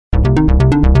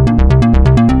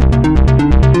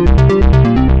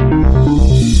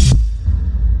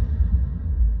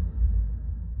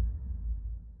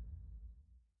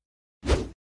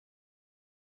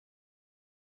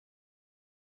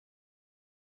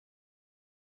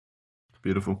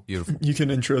Beautiful. Beautiful. You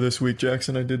can intro this week,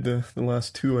 Jackson. I did the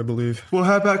last two, I believe. Well,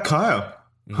 how about Kaya?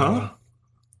 Huh?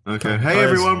 Okay. Hey,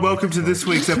 everyone. Welcome to this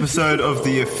week's episode of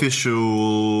the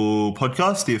official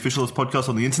podcast, the officialist podcast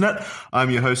on the internet.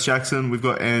 I'm your host, Jackson. We've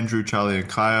got Andrew, Charlie, and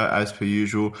Kaya, as per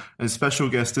usual. And special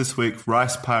guest this week,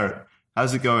 RicePirate.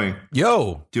 How's it going?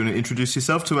 Yo. Do you want to introduce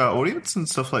yourself to our audience and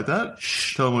stuff like that?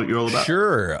 Tell them what you're all about.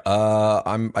 Sure.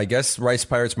 I guess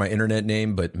RicePirate's my internet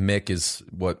name, but Mick is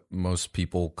what most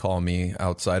people call me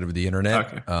outside of the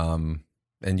internet. Okay.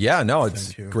 And yeah, no,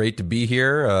 it's great to be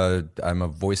here. I'm a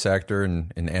voice actor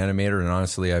and an animator, and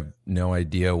honestly, I have no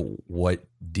idea what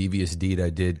devious deed I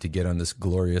did to get on this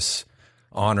glorious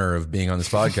honor of being on this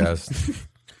podcast.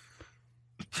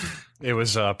 It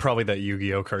was probably that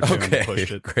Yu-Gi-Oh cartoon that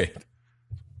pushed it. Great.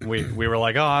 We were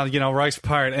like,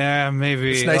 RicePirate,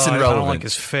 maybe. It's nice and I relevant. don't like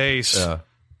his face.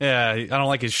 Yeah, I don't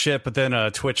like his shit. But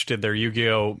then Twitch did their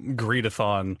Yu-Gi-Oh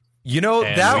greet-a-thon. You know,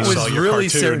 And that we was saw your really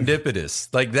cartoon.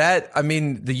 serendipitous. Like that, I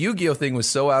mean, the Yu-Gi-Oh thing was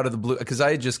so out of the blue because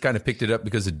I had just kind of picked it up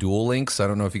because of Duel Links. I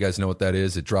don't know if you guys know what that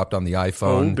is. It dropped on the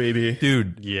iPhone. Oh, baby.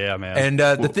 Dude. Yeah, man.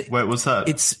 And Wait, what's that?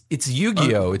 It's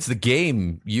Yu-Gi-Oh. It's the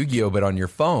game Yu-Gi-Oh, but on your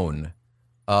phone.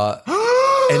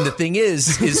 And the thing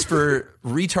is for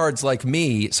retards like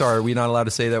me. Sorry, are we not allowed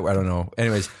to say that? I don't know.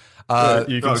 Anyways.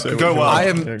 You can say go what you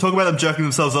wild. want. Talk about them jerking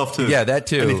themselves off too. Yeah, that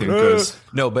too. Anything goes.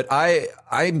 No, but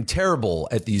I'm terrible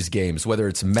at these games, whether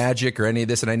it's Magic or any of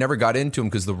this, and I never got into them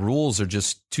because the rules are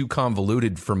just too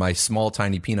convoluted for my small,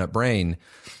 tiny peanut brain.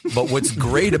 But what's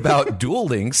great about Duel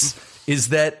Links is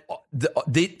that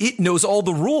it knows all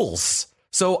the rules,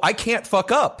 so I can't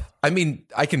fuck up. I mean,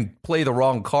 I can play the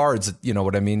wrong cards, you know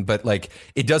what I mean? But like,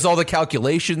 it does all the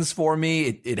calculations for me.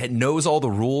 It knows all the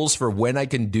rules for when I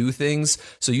can do things.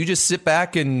 So you just sit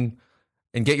back and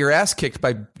get your ass kicked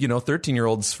by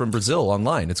 13-year-olds from Brazil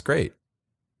online. It's great.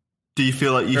 Do you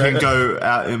feel like you can go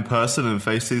out in person and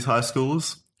face these high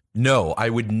schoolers? No,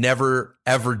 I would never,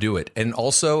 ever do it. And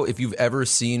also, if you've ever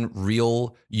seen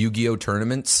real Yu-Gi-Oh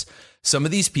tournaments, some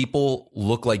of these people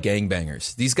look like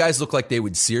gangbangers. These guys look like they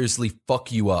would seriously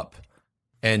fuck you up.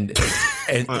 And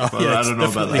I don't know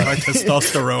about that. High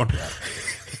testosterone.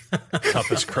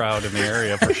 Toughest crowd in the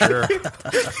area for sure.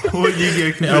 What Yu-Gi-Oh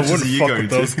I conventions wouldn't are you fuck going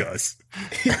with to? those guys.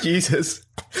 Jesus.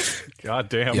 God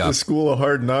damn. Yeah. The school of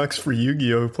hard knocks for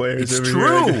Yu-Gi-Oh players. It's over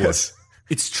here, I true. guess.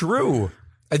 It's true.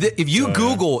 If you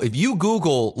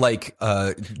Google like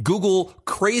Google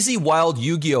crazy wild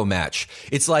Yu-Gi-Oh match,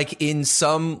 it's like in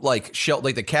some like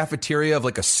the cafeteria of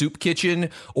like a soup kitchen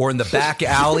or in the back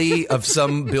alley of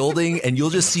some building, and you'll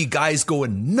just see guys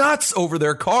going nuts over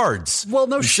their cards. Well,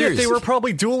 no I'm shit. serious. They were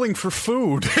probably dueling for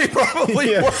food. They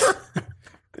probably Yeah. were.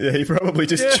 Yeah, he probably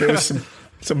just chose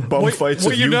some bum fights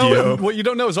of you Yu-Gi-Oh. what you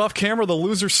don't know is off camera the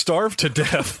loser starved to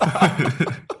death.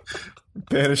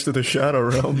 Banished to the Shadow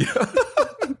Realm.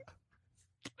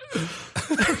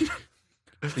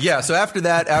 Yeah, so after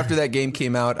that game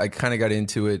came out, I kind of got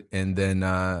into it, and then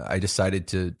I decided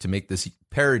to make this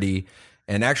parody.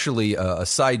 And actually, a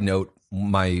side note,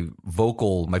 my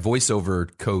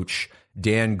voiceover coach,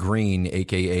 Dan Green,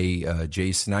 aka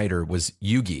Jay Snyder, was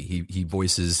Yugi. He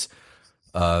voices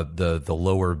the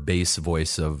lower bass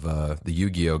voice of the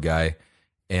Yu-Gi-Oh guy,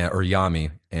 or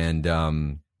Yami, and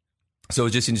so it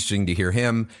was just interesting to hear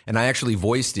him. And I actually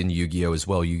voiced in Yu-Gi-Oh as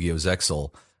well, Yu-Gi-Oh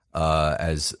Zexal,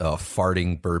 as a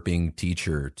farting, burping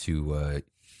teacher to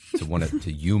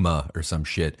Yuma or some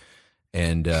shit.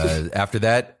 And after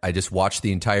that, I just watched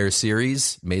the entire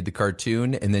series, made the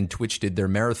cartoon, and then Twitch did their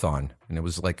marathon. And it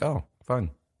was like, oh,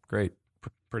 fun. Great.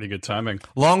 Pretty good timing.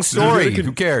 Long story.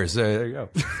 Who cares? There you go.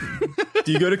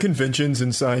 Do you go to conventions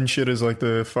and sign shit as like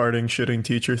the farting, shitting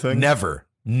teacher thing? Never,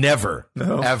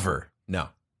 No. ever. No.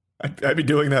 I'd be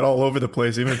doing that all over the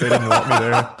place, even if they didn't want me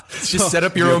there. Just set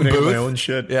up your own Opening up booth. my own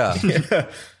shit. Yeah. Yeah.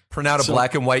 Print out a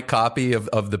black and white copy of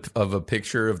a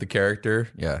picture of the character.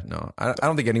 Yeah, no, I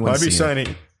don't think anyone's seen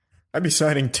it. I'd be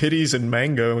signing titties and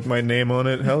mango with my name on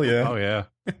it. Hell yeah. Oh, yeah.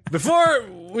 Before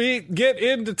we get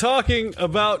into talking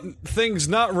about things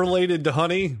not related to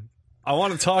honey, I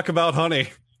want to talk about honey.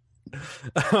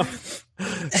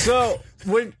 So,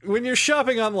 when you're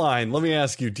shopping online, let me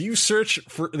ask you, do you search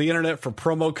for the internet for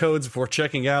promo codes before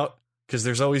checking out? Because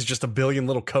there's always just a billion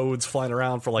little codes flying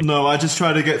around for like... No, I just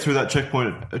try to get through that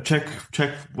checkpoint. Check,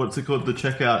 what's it called? The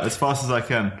checkout as fast as I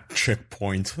can.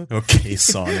 Checkpoint. Okay,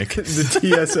 Sonic. The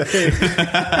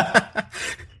TSA.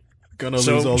 Gonna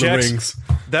lose all the rings.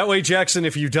 That way, Jackson,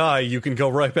 if you die, you can go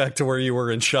right back to where you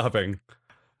were in shopping.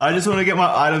 I just want to get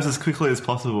my items as quickly as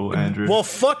possible, Andrew. Well,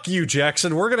 fuck you,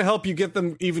 Jackson. We're going to help you get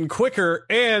them even quicker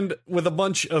and with a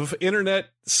bunch of internet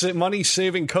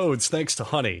money-saving codes thanks to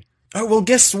Honey. Oh, well,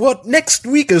 guess what? Next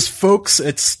week is, folks.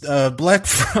 It's Black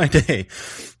Friday.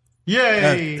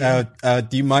 Yay!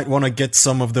 You might want to get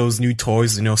some of those new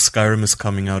toys. You know, Skyrim is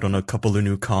coming out on a couple of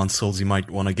new consoles. You might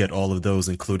want to get all of those,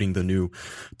 including the new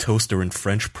toaster and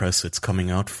French press it's coming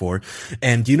out for.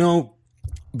 And you know,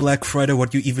 Black Friday,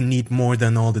 what you even need more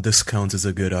than all the discounts is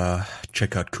a good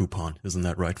checkout coupon. Isn't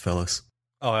that right, fellas?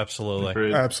 Oh, absolutely.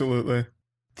 Agreed. Absolutely.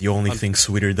 The only thing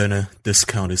sweeter than a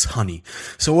discount is honey.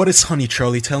 So what is honey,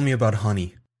 Charlie? Tell me about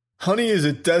honey. Honey is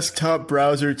a desktop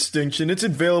browser extension. It's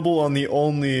available on the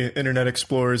only Internet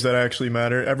Explorers that actually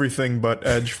matter, everything but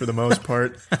Edge for the most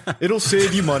part. It'll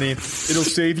save you money. It'll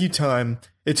save you time.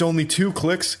 It's only 2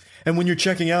 clicks, and when you're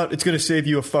checking out, it's going to save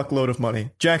you a fuckload of money.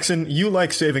 Jackson, you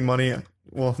like saving money.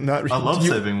 Well, not really. I love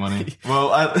saving money.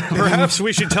 Well, Perhaps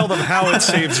we should tell them how it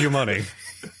saves you money.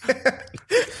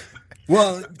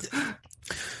 Well,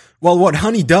 what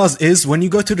Honey does is when you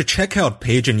go to the checkout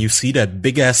page and you see that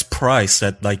big ass price,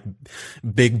 that like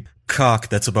big cock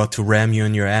that's about to ram you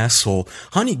in your asshole,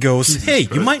 Honey goes, hey,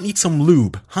 you might need some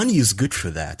lube. Honey is good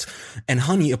for that. And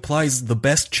Honey applies the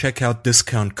best checkout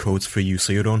discount codes for you,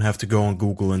 so you don't have to go on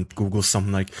Google and Google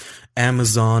something like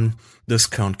Amazon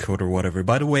discount code or whatever.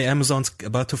 By the way, Amazon's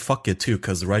about to fuck it too,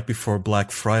 because right before Black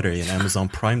Friday and Amazon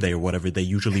Prime Day or whatever, they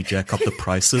usually jack up the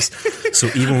prices. So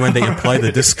even when they apply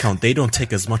the discount, they don't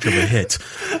take as much of a hit.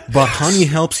 But Honey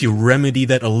helps you remedy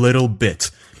that a little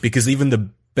bit, because even the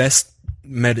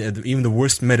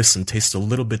worst medicine tastes a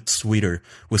little bit sweeter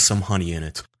with some honey in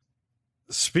it.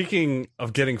 Speaking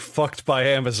of getting fucked by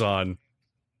Amazon,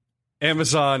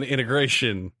 Amazon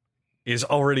integration is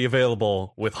already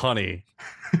available with Honey,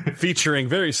 featuring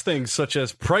various things such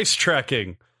as price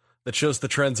tracking that shows the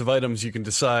trends of items. You can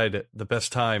decide the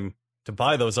best time to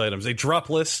buy those items. A drop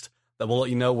list that will let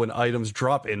you know when items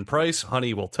drop in price.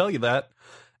 Honey will tell you that.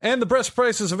 And the best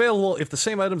price is available if the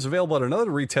same item's available at another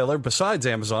retailer besides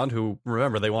Amazon, who,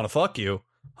 remember, they want to fuck you.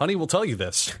 Honey will tell you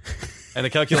this. And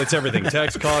it calculates everything.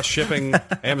 Tax, cost, shipping,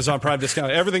 Amazon Prime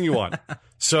discount, everything you want.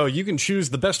 So you can choose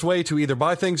the best way to either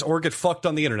buy things or get fucked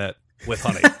on the internet with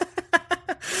Honey.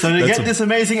 So to get this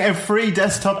amazing and free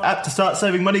desktop app to start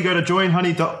saving money, go to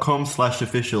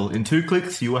joinhoney.com/official. In 2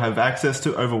 clicks, you will have access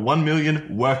to over 1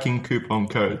 million working coupon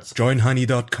codes.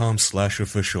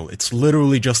 Joinhoney.com/official. It's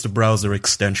literally just a browser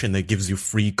extension that gives you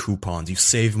free coupons. You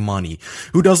save money.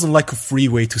 Who doesn't like a free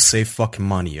way to save fucking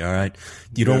money, alright?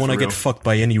 You don't want to get fucked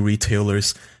by any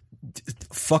retailers.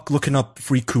 Fuck looking up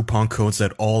free coupon codes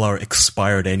that all are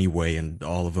expired anyway, and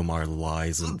all of them are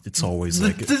lies, and it's always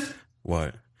like...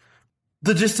 What?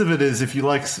 The gist of it is, if you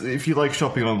like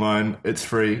shopping online, it's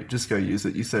free. Just go use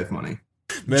it. You save money.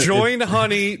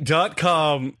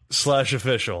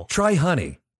 Joinhoney.com/official. Try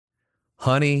Honey.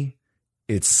 Honey,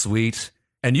 it's sweet,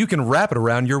 and you can wrap it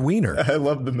around your wiener. I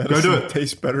love the medicine. It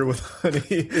tastes better with honey.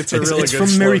 It's a really it's good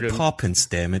from Mary slogan. Poppins,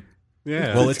 damn it.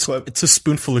 Yeah. Well, it's a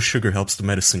spoonful of sugar helps the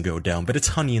medicine go down, but it's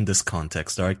honey in this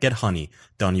context, all right? Get honey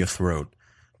down your throat.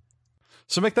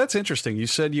 So, Mick, that's interesting. You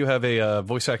said you have a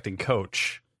voice acting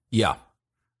coach. Yeah.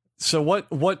 So what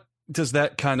does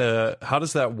that how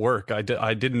does that work? I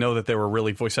didn't know that there were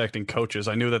really voice acting coaches.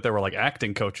 I knew that there were like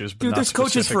acting coaches, but Dude, not there's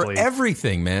coaches for specifically.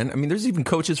 everything, man. I mean, there's even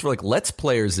coaches for like Let's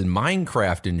Players in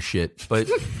Minecraft and shit. But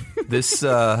this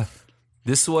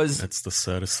was... That's the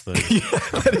saddest thing.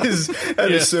 That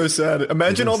is so sad.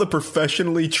 Imagine all the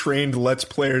professionally trained Let's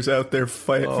Players out there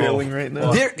failing right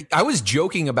now. I was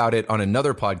joking about it on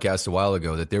another podcast a while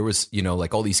ago that there was,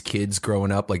 like all these kids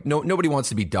growing up, like nobody wants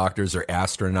to be doctors or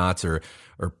astronauts or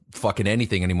fucking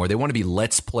anything anymore. They want to be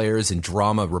Let's Players and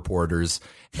drama reporters.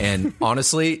 And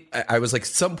honestly, I was like, at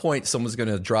some point someone's going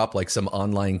to drop like some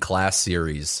online class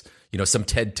series, some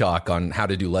TED Talk on how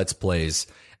to do Let's Plays.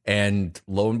 And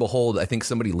lo and behold, I think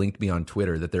somebody linked me on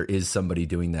Twitter that there is somebody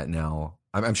doing that now.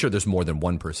 I'm sure there's more than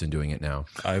one person doing it now.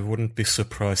 I wouldn't be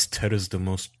surprised. TED is the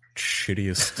most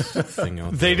shittiest thing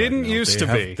out there. They didn't used to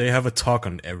be. They have a talk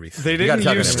on everything. They didn't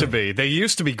used to be. They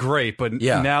used to be great, but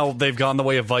now they've gone the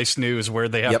way of Vice News, where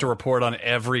they have to report on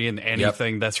every and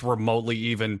anything that's remotely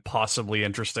even possibly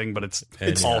interesting, but it's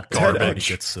all garbage.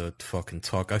 Gets a fucking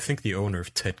talk. I think the owner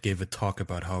of TED gave a talk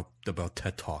about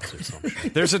TED Talks or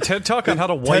something. There's a TED Talk on how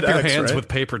to wipe your hands right? with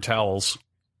paper towels.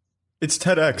 It's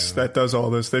TEDx that does all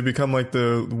this. They become like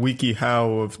the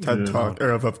WikiHow of TED Talk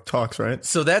or of talks, right?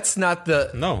 So that's not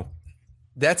the... No.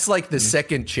 That's like the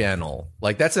second channel.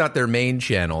 Like that's not their main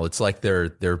channel. It's like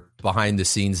their behind the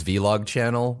scenes vlog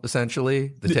channel,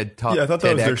 essentially. The TED Talk. Yeah, I thought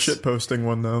that was TEDx. their shit posting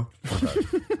one though.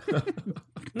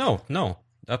 No,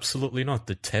 absolutely not.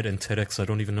 The TED and TEDx, I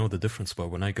don't even know the difference.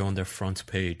 But when I go on their front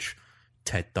page,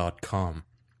 TED.com,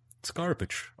 It's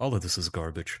garbage. All of this is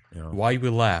garbage. Yeah. Why we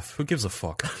laugh? Who gives a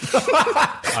fuck?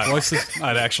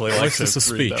 I'd actually like to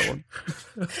read that one.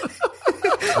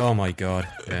 Oh my god,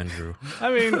 Andrew. I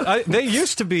mean, they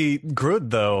used to be good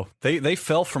though. They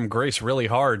fell from grace really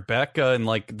hard back in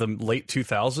like the late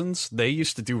 2000s. They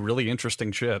used to do really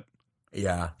interesting shit.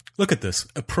 Yeah. Look at this.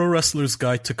 A pro wrestler's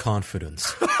guide to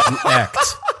confidence. You act.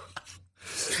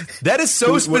 That is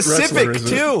so specific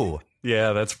too.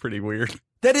 Yeah, that's pretty weird.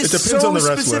 That is it depends so on the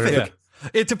wrestler. specific. Yeah.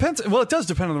 It depends. Well, it does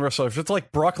depend on the wrestler. If it's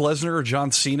like Brock Lesnar or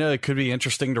John Cena, it could be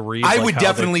interesting to read. I would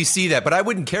definitely see that, but I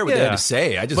wouldn't care what they had to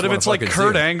say. I just. But if it's like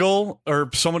Kurt see Angle or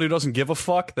someone who doesn't give a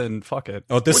fuck, then fuck it.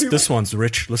 Oh, this one's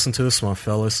rich. Listen to this one,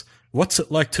 fellas. What's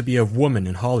it like to be a woman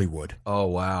in Hollywood? Oh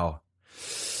wow.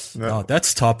 Oh,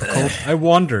 that's topical. I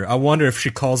wonder if she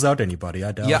calls out anybody.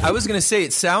 I doubt it. I was going to say,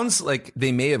 it sounds like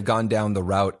they may have gone down the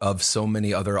route of so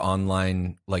many other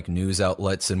online like news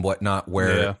outlets and whatnot,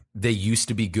 where they used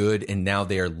to be good and now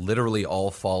they are literally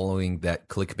all following that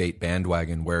clickbait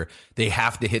bandwagon where they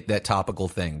have to hit that topical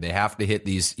thing. They have to hit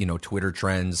these, Twitter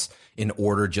trends in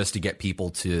order just to get people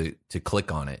to click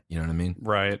on it. You know what I mean?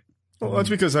 Right. Well, that's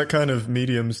because that kind of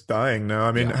medium's dying now.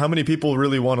 I mean, how many people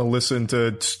really want to listen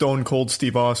to Stone Cold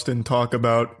Steve Austin talk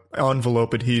about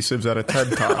envelope adhesives at a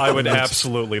TED Talk? I would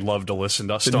absolutely love to listen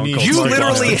to Stone Cold You Steve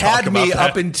literally Austin had me talk about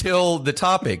up until the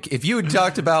topic. If you had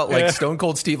talked about like Stone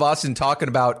Cold Steve Austin talking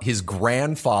about his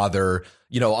grandfather,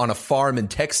 on a farm in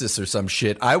Texas or some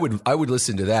shit, I would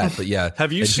listen to that. But yeah,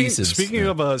 have you seen? Speaking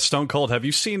of Stone Cold, have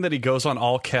you seen that he goes on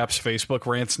all caps Facebook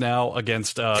rants now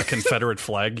against Confederate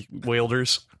flag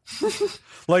wielders?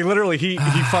 Like literally, he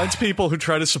finds people who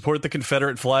try to support the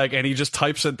Confederate flag, and he just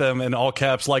types at them in all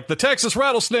caps like, "The Texas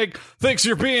rattlesnake thinks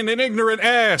you're being an ignorant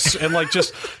ass," and like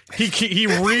just he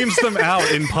reams them out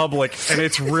in public, and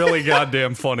it's really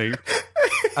goddamn funny.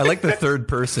 I like the third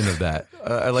person of that.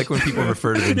 I like when people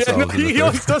refer to themselves. He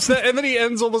always does that, and then he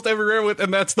ends almost everywhere with,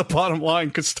 "And that's the bottom line,"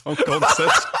 because Stone Cold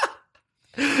says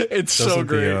it's so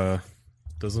great.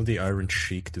 Doesn't the Iron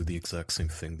Sheik do the exact same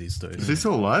thing these days? Is he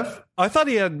still alive? I thought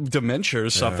he had dementia or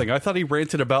something. I thought he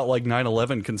ranted about like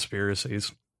 9/11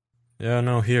 conspiracies. Yeah,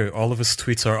 no, here, all of his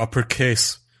tweets are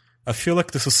uppercase. I feel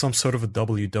like this is some sort of a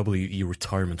WWE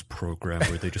retirement program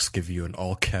where they just give you an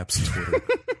all caps Twitter.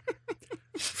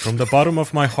 From the bottom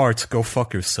of my heart, go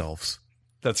fuck yourselves.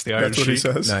 That's the Iron Sheik. What he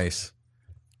says. Nice.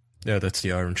 Yeah, that's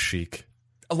the Iron Sheik.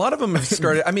 A lot of them have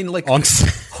started. I mean, like on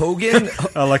Hogan.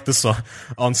 I like this song.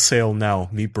 On sale now.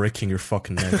 Me breaking your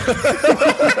fucking neck.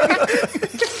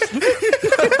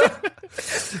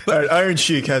 All right, Iron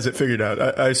Sheik has it figured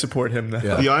out. I support him now.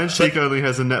 Yeah. The Iron Sheik only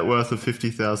has a net worth of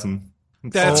 50,000.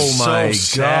 That's my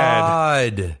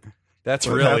sad. God. That's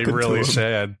What really, happened to really him?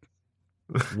 sad.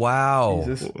 Wow.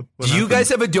 What Do you guys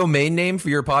happened? have a domain name for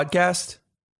your podcast?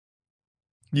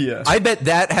 Yes. I bet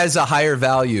that has a higher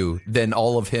value than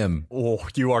all of him. Oh,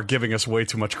 you are giving us way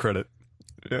too much credit.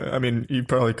 Yeah, I mean, you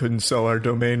probably couldn't sell our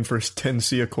domain for 10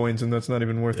 Sia coins, and that's not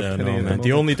even worth a penny. No, in man. the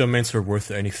The only domains that are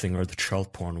worth anything are the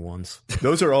child porn ones.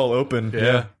 Those are all open.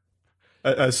 Yeah.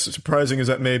 As surprising as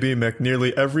that may be, Mick,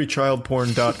 nearly every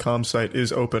childporn.com site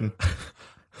is open.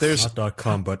 There's not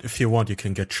 .com, but if you want, you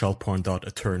can get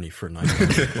childporn.attorney for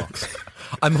 $900.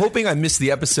 I'm hoping I missed the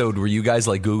episode where you guys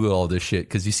like Google all this shit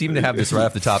because you seem to have this right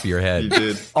off the top of your head. You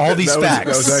did. All these facts.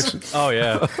 That was actually, Oh,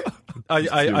 yeah.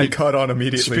 I caught on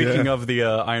immediately. Speaking yeah. of the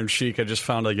Iron Sheik, I just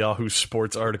found a Yahoo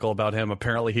Sports article about him.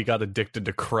 Apparently, he got addicted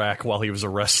to crack while he was a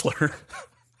wrestler.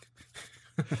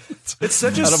 It's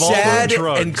such a Out of all the sad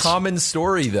drugs. and common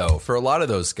story, though, for a lot of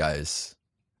those guys.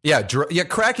 Yeah,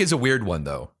 crack is a weird one,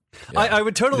 though. Yeah. I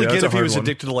would totally Yeah, get it's a if he hard was one.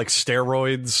 addicted to like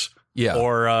steroids, Yeah.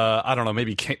 or I don't know,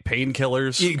 maybe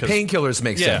painkillers. Painkillers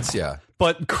make Yeah. sense, yeah.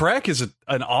 But crack is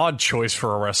an odd choice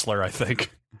for a wrestler, I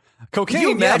think. Cocaine, Can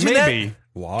you imagine that? maybe.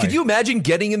 Why? Could you imagine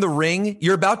getting in the ring?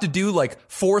 You're about to do like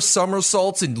 4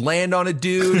 somersaults and land on a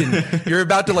dude, and you're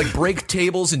about to like break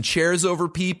tables and chairs over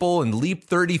people and leap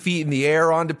 30 feet in the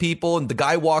air onto people. And the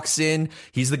guy walks in.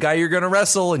 He's the guy you're going to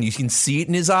wrestle, and you can see it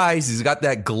in his eyes. He's got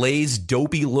that glazed,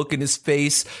 dopey look in his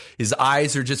face. His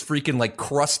eyes are just freaking like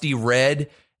crusty red.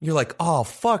 You're like, oh,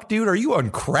 fuck, dude, are you on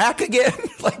crack again?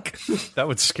 Like, That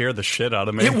would scare the shit out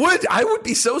of me. it would. I would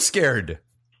be so scared.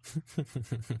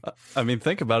 I mean,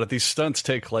 think about it. These stunts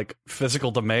take like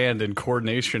physical demand and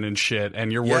coordination and shit,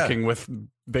 and you're Yeah. working with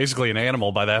basically an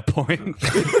animal by that point.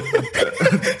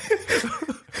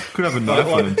 Could have a knife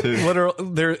on him, too. Literally,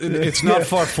 it's not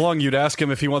far flung. You'd ask him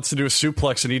if he wants to do a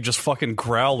suplex, and he'd just fucking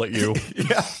growl at you.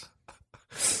 Yeah.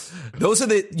 Those are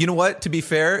the, you know what, to be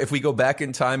fair, if we go back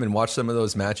in time and watch some of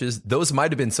those matches, those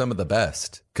might have been some of the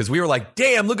best. Because we were like,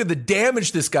 damn, look at the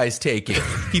damage this guy's taking.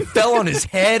 He fell on his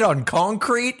head on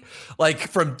concrete, like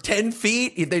from 10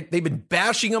 feet. They've been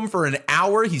bashing him for an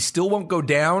hour. He still won't go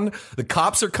down. The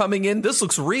cops are coming in. This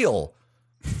looks real.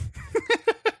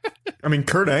 I mean,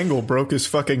 Kurt Angle broke his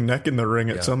fucking neck in the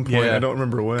ring at some point. Yeah. I don't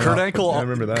remember when. Kurt Angle, I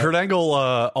remember that. Kurt Angle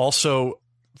also...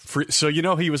 So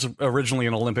he was originally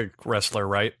an Olympic wrestler,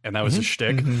 right? And that was his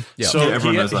shtick. Yeah. So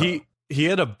everyone knows that. he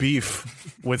had a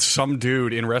beef with some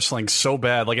dude in wrestling so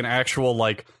bad, like an actual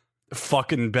like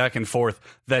fucking back and forth,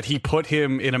 that he put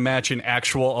him in a match in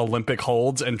actual Olympic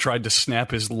holds and tried to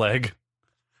snap his leg.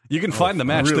 You can find the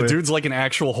match. really? The dude's like in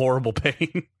actual horrible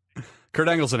pain. Kurt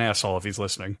Angle's an asshole if he's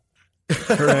listening.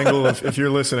 Kurt Angle, if you're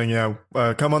listening,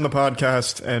 come on the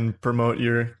podcast and promote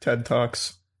your TED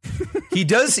Talks. He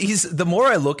does. The more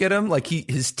I look at him, like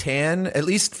his tan, at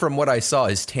least from what I saw,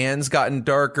 his tan's gotten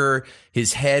darker.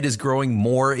 His head is growing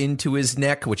more into his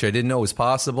neck, which I didn't know was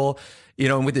possible.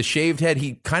 And with the shaved head,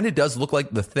 he kind of does look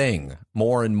like the Thing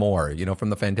more and more,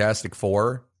 from the Fantastic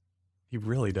Four. He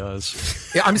really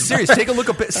does. Yeah, I'm serious. Take a look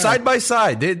up side by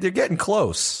side. They're getting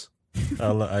close. I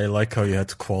like how you had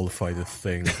to qualify the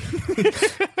Thing.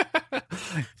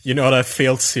 That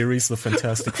failed series, The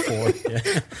Fantastic Four.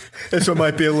 Yeah. This one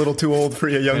might be a little too old for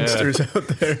you youngsters out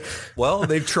there. Well,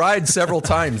 they've tried several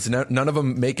times. None of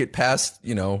them make it past,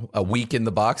 a week in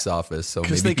the box office. So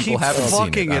Because maybe they people keep haven't seen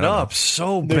fucking it I don't up know.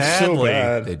 so They're badly. so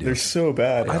bad. They do. They're so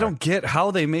bad. I don't get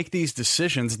how they make these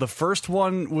decisions. The first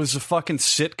one was a fucking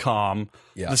sitcom.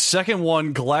 Yeah. The second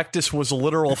one, Galactus was a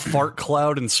literal fart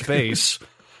cloud in space.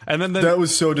 And then That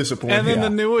was so disappointing. and then Yeah,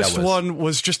 the newest that was- one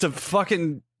was just a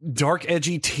fucking dark,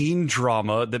 edgy teen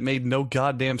drama that made no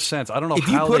goddamn sense. I don't know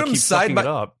how they keep fucking it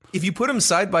up. if you put them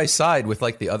side by side with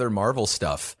like the other Marvel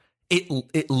stuff,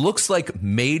 it looks like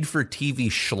made for TV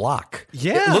schlock.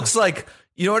 Yeah. It looks like,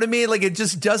 you know what I mean? Like it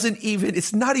just doesn't even.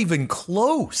 It's not even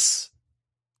close.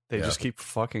 They just keep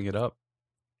fucking it up.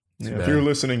 Yeah, if you're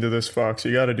listening to this, Fox,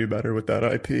 you got to do better with that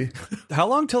IP. How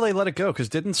long till they let it go? Because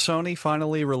didn't Sony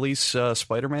finally release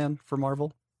Spider-Man for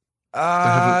Marvel?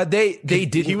 They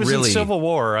didn't. He was really. in Civil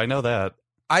War. I know that.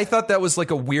 I thought that was like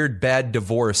a weird bad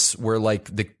divorce where like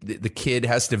the kid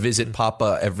has to visit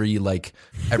Papa every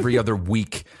other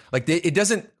week. Like they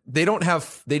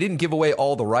didn't give away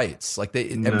all the rights. Like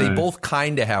and they both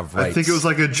kind of have rights. I think it was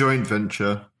like a joint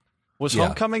venture. Was Yeah.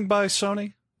 Homecoming by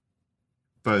Sony?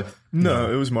 Both.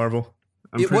 No, it was Marvel.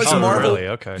 I'm It pretty was sure. Marvel. Really?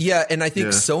 Okay. Yeah, and I think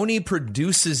Yeah. Sony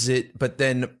produces it, but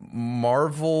then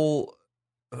Marvel.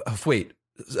 Wait.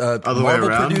 Other way Marvel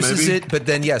around, produces maybe? it, but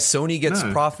then Sony gets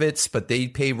No. profits, but they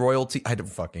pay royalty. I don't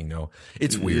fucking know.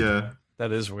 It's weird. Yeah.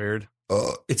 That is weird.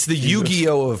 It's the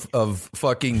Yu-Gi-Oh of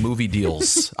fucking movie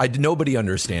deals. Nobody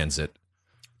understands it.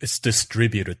 It's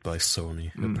distributed by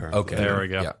Sony, apparently. Okay, There we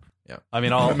go. Yeah. I mean,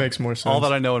 That makes more sense. all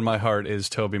that I know in my heart is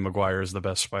Tobey Maguire is the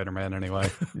best Spider-Man anyway.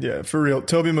 Yeah, for real.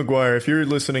 Tobey Maguire, if you're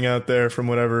listening out there from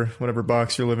whatever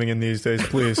box you're living in these days,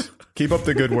 please keep up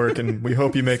the good work, and we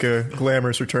hope you make a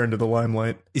glamorous return to the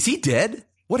limelight. Is he dead?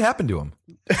 What happened to him?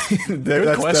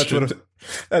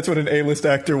 That's what an A-list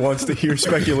actor wants to hear.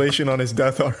 Speculation on his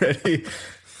death already.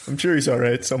 I'm sure he's all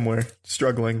right somewhere,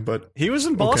 struggling, but He was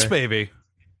in Boss Okay. Baby.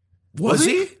 Was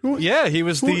he? Yeah, he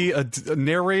was the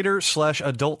narrator /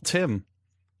 adult Tim.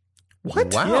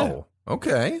 What? Wow.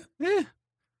 Okay. Yeah.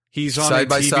 He's on Side a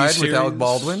by TV side series. with Alec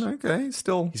Baldwin. Okay.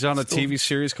 Still. He's on a TV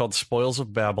series called Spoils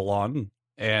of Babylon.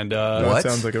 And that What?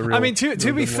 sounds like a real. I mean, to real be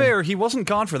good one. fair, he wasn't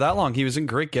gone for that long. He was in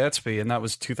Great Gatsby, and that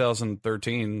was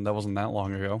 2013. That wasn't that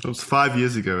long ago. It was 5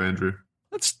 years ago, Andrew.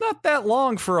 That's not that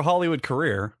long for a Hollywood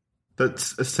career.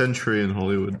 That's a century in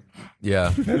Hollywood.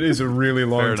 Yeah. that is a really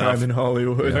long Fair time enough. in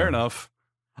Hollywood. Fair enough.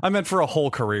 I meant for a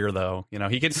whole career, though. You know,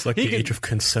 he could. It's like he the could- age of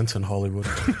consent in Hollywood.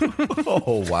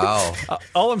 Oh wow.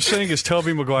 all I'm saying is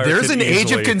Tobey Maguire. There's could an age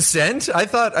of easily- consent. I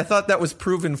thought that was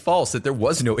proven false. That there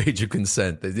was no age of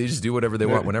consent. They just do whatever they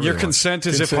want whenever Your they want. consent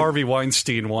is if Consent. Harvey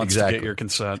Weinstein wants to Exactly. get your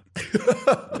consent.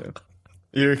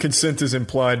 Your consent is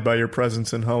implied by your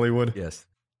presence in Hollywood. Yes.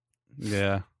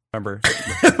 Yeah, remember?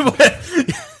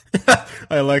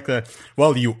 I like that.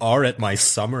 Well, you are at my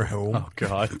summer home. Oh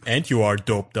God. And you are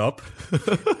doped up.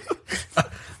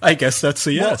 I guess that's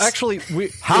a yes. Well, actually,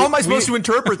 How am I supposed to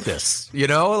interpret this? You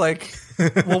know, like.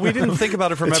 Well, we didn't think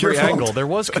about it from It's every your fault. angle. There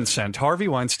was consent. Harvey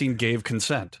Weinstein gave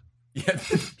consent. Yeah.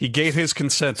 He gave his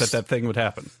consent that thing would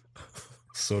happen.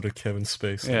 So did Kevin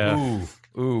Spacey. Yeah.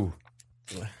 Ooh.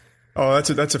 Oh,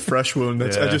 that's a fresh wound. I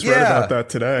Yeah. just read about that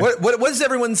today. What is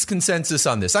everyone's consensus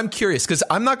on this? I'm curious because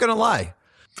I'm not going to lie.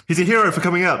 He's a hero for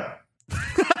coming out.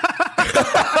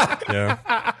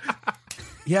 Yeah.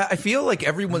 Yeah, I feel like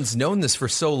everyone's known this for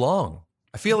so long.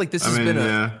 I feel like this has been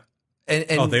a...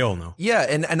 And they all know. Yeah,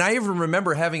 and I even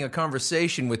remember having a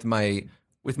conversation with my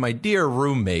dear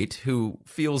roommate who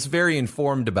feels very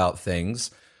informed about things,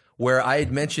 where I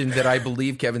had mentioned that I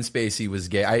believe Kevin Spacey was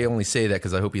gay. I only say that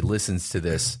because I hope he listens to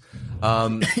this.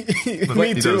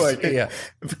 Me too. Yeah.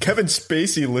 If Kevin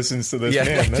Spacey listens to this, Yeah,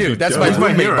 man, dude, that's my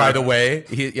roommate, by the way.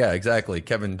 Yeah, exactly.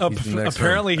 Kevin. He's in the next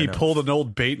Apparently, room. he pulled an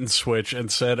old bait and switch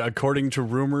and said, "According to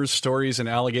rumors, stories, and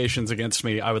allegations against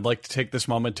me, I would like to take this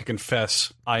moment to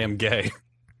confess I am gay."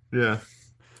 Yeah.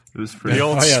 It was pretty... The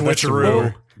old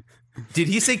switcheroo. Did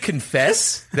he say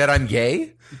confess that I'm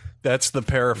gay? That's the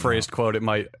paraphrased quote. It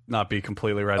might not be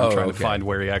completely right. I'm trying to find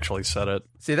where he actually said it.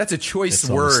 See, that's a choice It's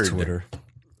on his word Twitter.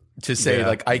 to say,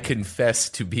 like, I confess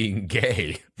to being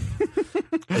gay.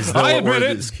 As I though admit word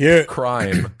it. is Here-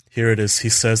 crime. Here it is. He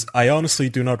says, I honestly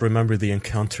do not remember the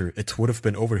encounter. It would have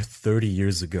been over 30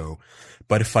 years ago.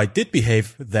 But if I did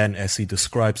behave then as he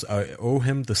describes, I owe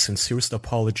him the sincerest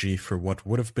apology for what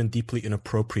would have been deeply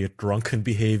inappropriate drunken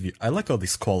behavior. I like all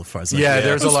these qualifiers. Yeah,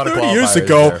 there's a lot of 30 years qualifiers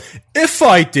ago, there. if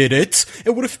I did it, it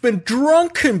would have been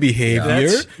drunken behavior.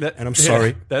 And I'm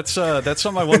sorry. That's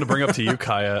something I wanted to bring up to you,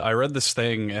 Kaya. I read this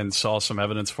thing and saw some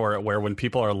evidence for it where when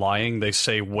people are lying, they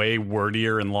say way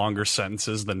wordier and longer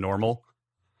sentences than normal.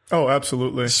 Oh,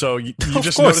 absolutely. So you Of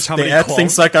just course, notice how they many add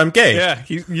things like I'm gay. Yeah,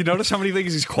 you notice how many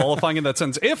things he's qualifying in that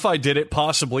sentence. If I did it,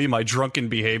 possibly my drunken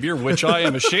behavior, which I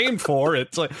am ashamed for.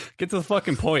 It's like, get to the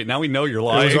fucking point. Now we know you're It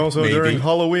lying. was also maybe. during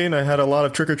Halloween. I had a lot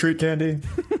of trick-or-treat candy.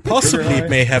 Possibly Sugar it high.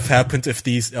 may have happened if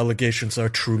these allegations are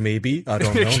true, maybe. I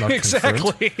don't know. Not confirmed.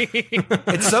 Exactly.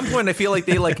 At some point, I feel like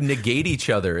they like negate each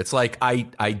other. It's like I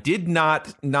did not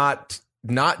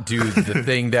do the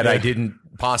thing that I didn't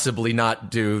possibly not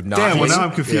do. Not Damn, well, do, now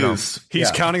I'm confused. He's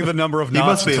counting the number of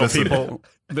nods must be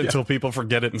until people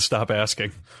forget it and stop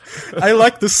asking. I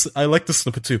like this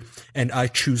snippet too. And I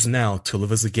choose now to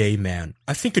live as a gay man.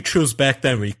 I think it chose back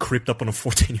then when he creeped up on a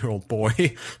 14-year-old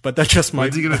boy. But that's just my...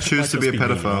 When's he going to choose to be a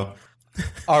pedophile?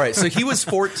 All right, so he was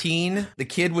 14. The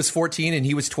kid was 14, and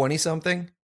he was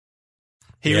 20-something.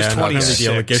 He was and 26. the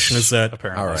allegation is that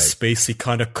apparently. All right. Spacey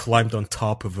kind of climbed on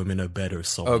top of him in a bed or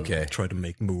something. Okay. Tried to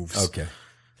make moves. Okay.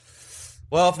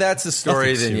 Well, if that's the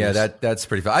story, Nothing then yeah, serious. that's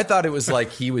pretty fun. I thought it was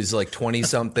like he was like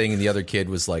 20-something, and the other kid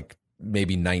was like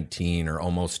maybe 19 or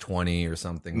almost 20 or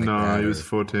something like that. No, he or- was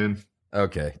 14.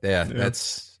 Okay,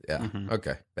 that's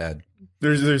okay, bad.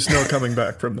 There's no coming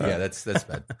back from that. Yeah, that's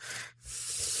bad.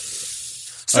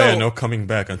 Oh, yeah, no coming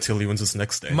back until he wins his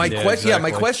next day. My Yeah, question, my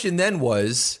exactly. question then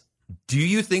was, do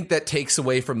you think that takes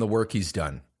away from the work he's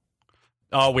done?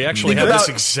 Oh, we actually Think had this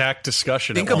about- exact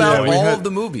discussion. Think at one about point. we all had- of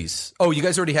the movies. Oh, you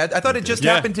guys already had? I thought it just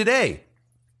Yeah. happened today.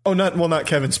 Oh, not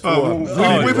Kevin Oh,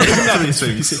 Spacey. we prepare for these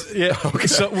things. Yeah.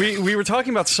 So we were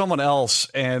talking about someone else,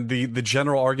 and the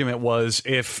general argument was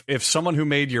if someone who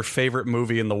made your favorite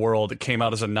movie in the world came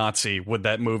out as a Nazi, would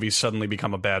that movie suddenly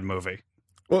become a bad movie?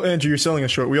 Well, Andrew, you're selling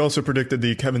us short. We also predicted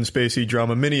the Kevin Spacey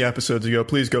drama many episodes ago.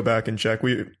 Please go back and check.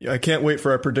 I can't wait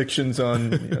for our predictions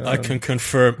on. I can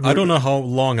confirm. I don't know how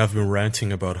long I've been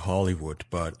ranting about Hollywood,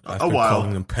 but I've been while.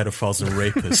 calling them pedophiles and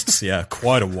rapists. Yeah,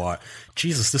 quite a while.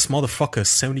 Jesus, this motherfucker has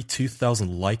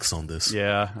 72,000 likes on this.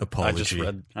 Yeah. Apology.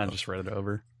 I just read it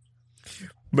over.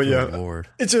 But yeah, Oh, Lord.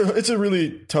 it's a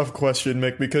really tough question,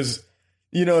 Mick, because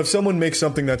if someone makes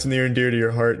something that's near and dear to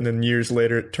your heart, and then years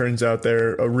later it turns out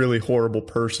they're a really horrible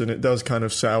person, it does kind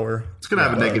of sour. It's going to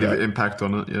have a negative impact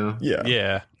on it, yeah. Yeah.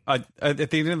 Yeah. At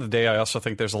the end of the day, I also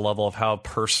think there's a level of how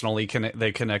personally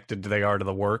connected they are to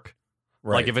the work.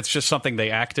 Right. Like if it's just something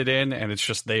they acted in and it's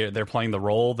just they're playing the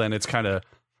role, then it's kind of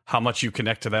how much you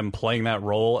connect to them playing that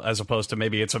role, as opposed to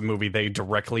maybe it's a movie they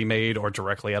directly made or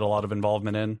directly had a lot of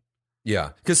involvement in. Yeah,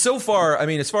 because so far, I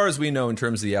mean, as far as we know in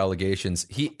terms of the allegations,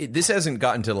 this hasn't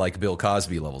gotten to like Bill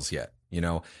Cosby levels yet,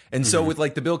 And so with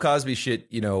like the Bill Cosby shit,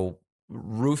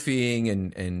 roofing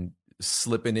and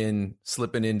slipping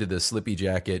into the slippy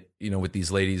jacket, with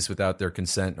these ladies without their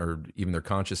consent or even their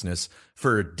consciousness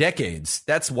for decades,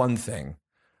 that's one thing.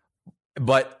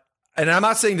 And I'm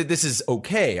not saying that this is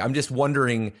okay. I'm just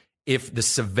wondering if the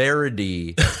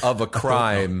severity of a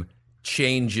crime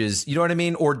changes, you know what I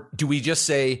mean? Or do we just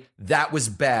say that was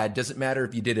bad? Doesn't matter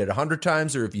if you did it 100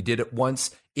 times or if you did it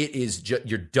once. It is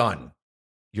you're done.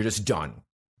 You're just done.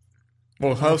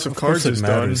 Well, House of course Cards it is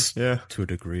matters. done. Yeah. To a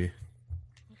degree.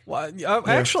 Well,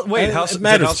 actually, wait, It House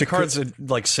matters of Cards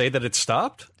say that it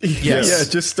stopped? Yes. Yeah, it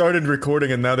just started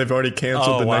recording, and now they've already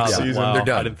canceled the next season. Wow. They're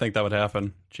done. I didn't think that would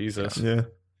happen. Jesus. Yeah.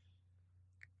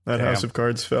 That Damn. House of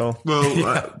Cards fell.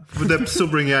 Well, but they're still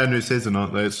bringing out a new season,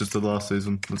 aren't they? It's just the last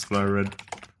season. That's what I read.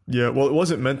 Yeah, well, it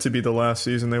wasn't meant to be the last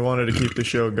season. They wanted to keep the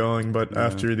show going, but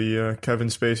after the Kevin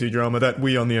Spacey drama that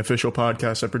we on the official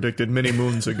podcast I predicted many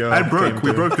moons ago,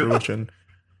 we broke it.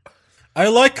 I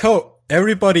like how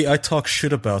everybody I talk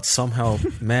shit about somehow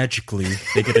magically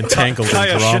they get entangled in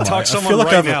Kaya, drama. shit talk someone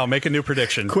right now. Make a new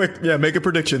prediction. Quick, make a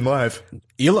prediction live.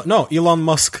 Elon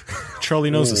Musk. Charlie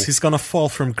knows this. He's gonna fall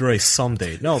from grace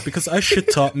someday. No, because I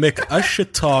shit talked Neil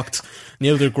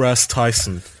deGrasse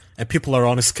Tyson. And people are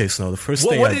on his case now. The first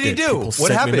day what I did he do? people What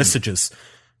sent happened? me messages.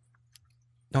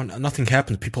 No, nothing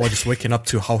happened. People are just waking up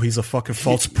to how he's a fucking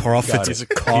false prophet.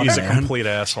 God, he's a complete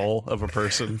asshole of a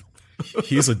person.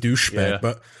 He's a douchebag. Yeah.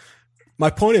 But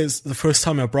my point is, the first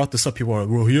time I brought this up, people were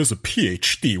like, well, he has a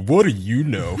PhD. What do you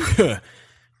know?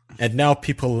 And now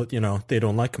people, they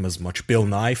don't like him as much. Bill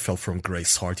Nye fell from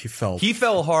grace hard. He fell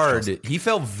hard. He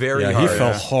fell very hard. He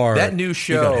fell hard. That new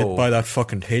show. He got hit by that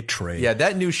fucking hate train. Yeah,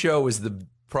 that new show is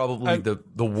probably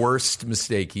the worst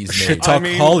mistake he's made. Shit talk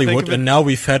Hollywood, and now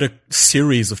we've had a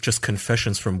series of just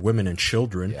confessions from women and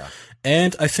children. Yeah.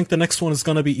 And I think the next one is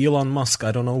going to be Elon Musk.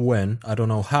 I don't know when. I don't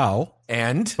know how.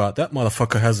 But that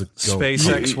motherfucker has a go.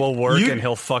 SpaceX will work and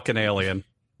he'll fuck an alien.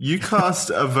 You cast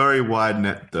a very wide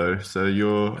net, though, so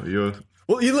you're.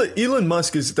 Well, Elon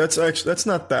Musk that's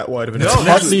not that wide of a net. No, It's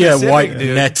hardly a white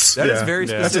dude. net. That is very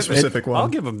specific. That's a specific one. I'll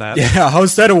give him that. Yeah,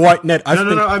 how's that a white net? I've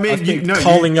been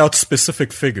calling out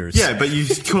specific figures. Yeah, but you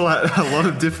call out a lot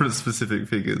of different specific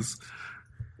figures.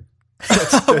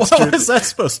 What is that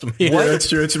supposed to mean? Yeah, that's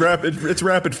true. It's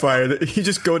rapid fire. You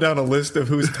just go down a list of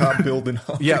who's top build in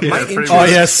Hollywood.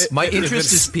 Yeah, my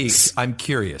interest is piqued. I'm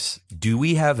curious. Do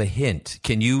we have a hint?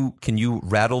 Can you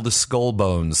rattle the skull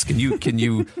bones? Can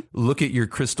you look at your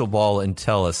crystal ball and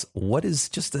tell us what is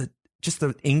just an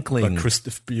inkling?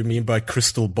 You mean by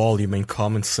crystal ball? You mean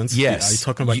common sense? Yes. Are you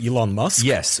talking about Elon Musk?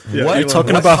 Yes. Yeah, Are you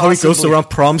talking about how he goes around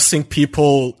promising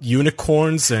people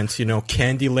unicorns and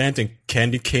Candyland and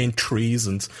candy cane trees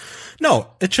and no?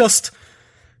 It's just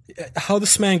how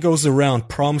this man goes around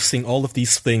promising all of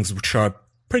these things which are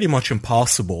pretty much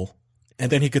impossible,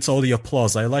 and then he gets all the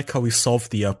applause. I like how he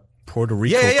solved the Puerto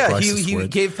Rico crisis. He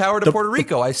gave power to Puerto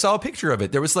Rico. I saw a picture of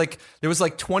it. There was like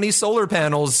 20 solar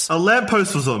panels. A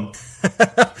lamppost was on.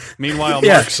 Meanwhile,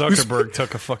 Mark Zuckerberg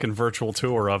took a fucking virtual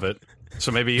tour of it.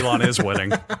 So maybe Elon is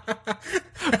winning.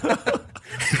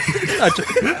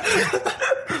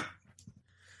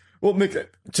 Well, Mick,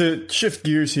 to shift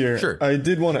gears here, Sure. I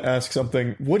did want to ask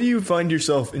something. What do you find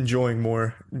yourself enjoying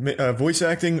more, voice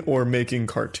acting or making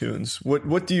cartoons?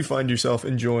 What do you find yourself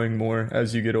enjoying more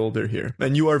as you get older here?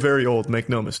 And you are very old, make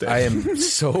no mistake. I am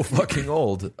so fucking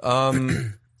old.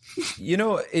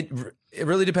 It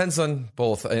really depends on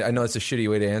both. I know it's a shitty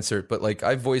way to answer it, but like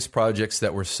I've voiced projects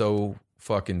that were so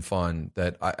fucking fun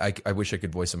that I wish I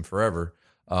could voice them forever.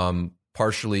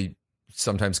 Partially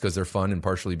sometimes because they're fun and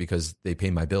partially because they pay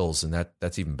my bills, and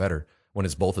that's even better when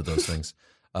it's both of those things.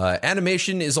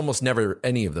 Animation is almost never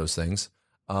any of those things.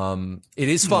 It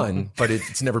is fun, but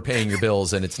it's never paying your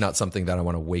bills, and it's not something that I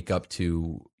want to wake up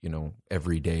to,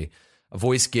 every day. A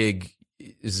voice gig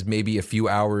is maybe a few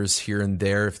hours here and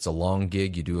there. If it's a long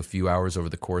gig, you do a few hours over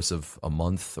the course of a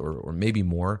month or maybe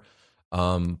more.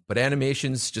 But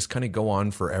animations just kind of go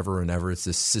on forever and ever. It's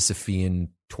this Sisyphean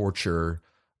torture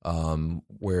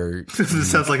where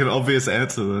This sounds like an obvious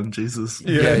answer then, Jesus.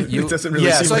 it doesn't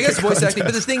really seem so like I guess a voice acting,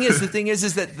 but contest. the thing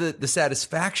is that the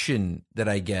satisfaction that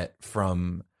I get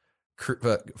from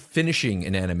finishing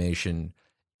an animation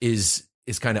is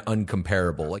kind of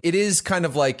uncomparable. Like, it is kind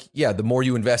of like, the more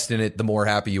you invest in it, the more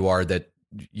happy you are that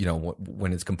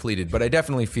when it's completed, but I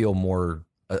definitely feel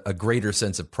a greater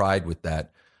sense of pride with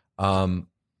that. But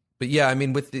yeah, I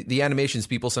mean, with the animations,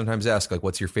 people sometimes ask, like,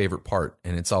 what's your favorite part?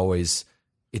 And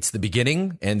it's the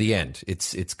beginning and the end.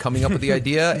 It's coming up with the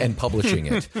idea and publishing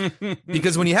it.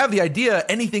 Because when you have the idea,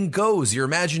 anything goes. Your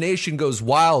imagination goes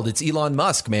wild. It's Elon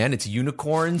Musk, man. It's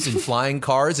unicorns and flying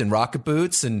cars and rocket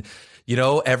boots and,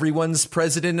 everyone's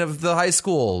president of the high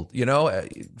school,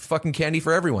 fucking candy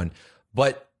for everyone.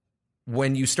 But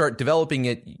when you start developing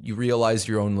it, you realize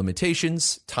your own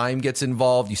limitations. Time gets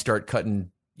involved. You start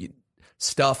cutting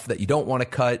stuff that you don't want to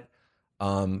cut.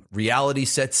 Reality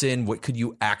sets in. What could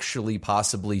you actually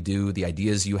possibly do? The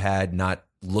ideas you had not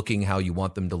looking how you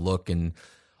want them to look, and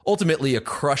ultimately a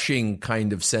crushing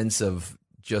kind of sense of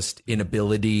just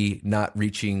inability, not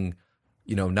reaching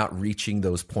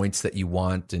those points that you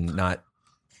want, and not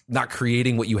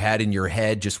creating what you had in your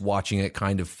head, just watching it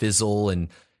kind of fizzle. And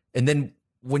then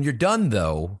when you're done,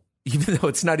 though, even though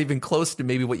it's not even close to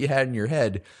maybe what you had in your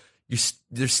head,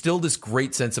 there's still this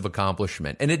great sense of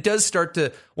accomplishment. And it does start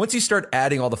to, once you start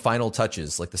adding all the final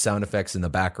touches, like the sound effects and the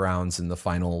backgrounds and the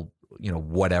final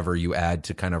whatever you add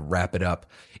to kind of wrap it up,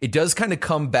 it does kind of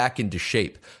come back into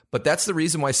shape. But that's the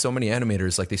reason why so many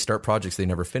animators, like, they start projects they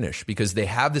never finish, because they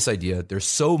have this idea. They're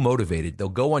so motivated. They'll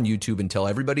go on YouTube and tell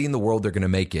everybody in the world they're going to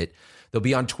make it. They'll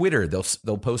be on Twitter.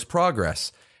 They'll post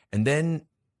progress. And then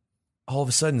all of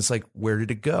a sudden it's like, where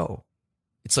did it go?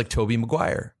 It's like Tobey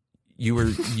Maguire. You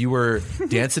were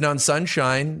dancing on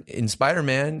sunshine in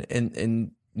Spider-Man,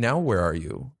 and now where are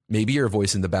you? Maybe you're a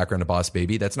voice in the background of Boss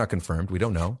Baby. That's not confirmed. We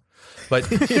don't know. But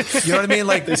you know what I mean?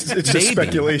 Like, it's just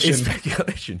speculation. It's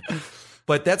speculation.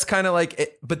 But that's kind of like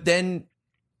it. But then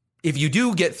if you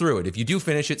do get through it, if you do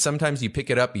finish it, sometimes you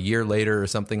pick it up a year later or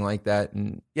something like that.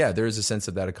 And yeah, there is a sense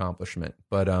of that accomplishment.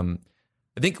 But I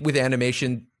think with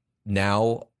animation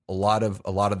now, a lot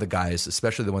of the guys,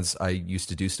 especially the ones I used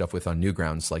to do stuff with on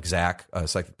Newgrounds, like Zach,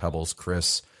 Psychic Pebbles,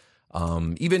 Chris,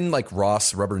 even like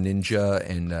Ross, Rubber Ninja,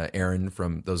 and Aaron,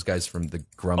 from those guys from the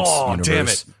Grumps universe. Damn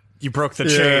it. You broke the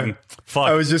chain. Fuck.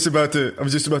 I was just about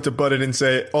to butt in and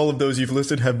say all of those you've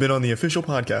listed have been on the official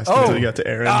podcast until you got to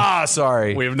Aaron.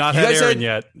 Sorry. We have not had Aaron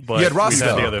yet, but you had Ross, we've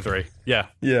had the other three. Yeah.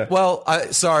 Well,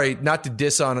 sorry, not to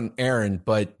diss on Aaron,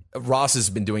 but Ross has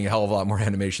been doing a hell of a lot more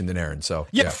animation than Aaron. So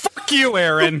yeah. Fuck you,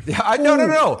 Aaron.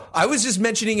 No. I was just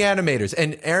mentioning animators,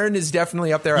 and Aaron is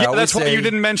definitely up there. Yeah, that's why you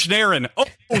didn't mention Aaron.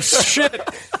 Oh shit.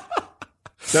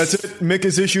 That's it. Mick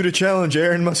has issued a challenge.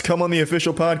 Aaron must come on the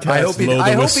official podcast. I hope he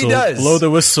does. Blow the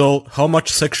whistle. How much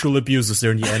sexual abuse is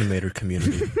there in the animator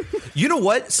community? You know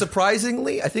what?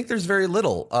 Surprisingly, I think there's very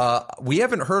little. We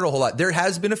haven't heard a whole lot. There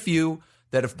has been a few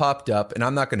that have popped up, and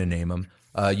I'm not going to name them.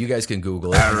 You guys can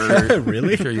Google it.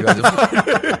 Really? I'm sure you guys have.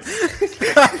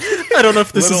 I don't know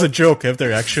if this is a joke. Have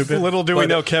there actually been? Little do we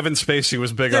know Kevin Spacey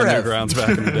was big on Newgrounds back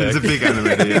in the day. He's a big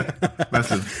animator, yeah.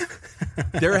 Massive.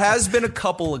 There has been a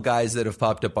couple of guys that have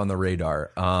popped up on the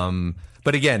radar.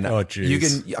 But again, you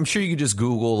can. I'm sure you can just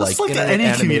Google like internet any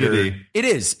animator. Community. It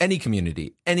is any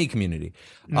community.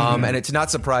 And it's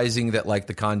not surprising that like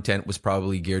the content was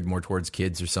probably geared more towards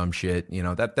kids or some shit. You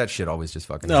know, that shit always just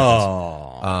fucking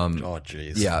happens.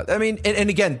 Jeez. Yeah, I mean, and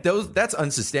again, that's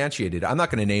unsubstantiated. I'm not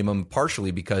going to name them,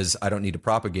 partially because I don't need to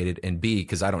propagate it, and B,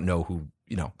 because I don't know who.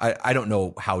 You know, I don't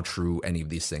know how true any of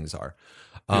these things are.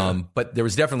 But there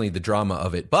was definitely the drama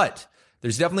of it. But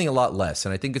there's definitely a lot less.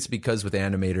 And I think it's because with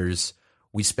animators,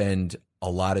 we spend a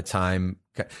lot of time.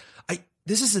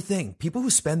 This is the thing. People who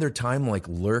spend their time like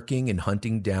lurking and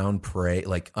hunting down prey,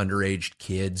 like underage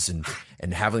kids and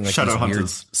having like Shadow these weird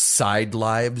hunters. side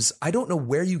lives. I don't know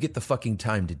where you get the fucking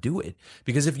time to do it.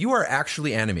 Because if you are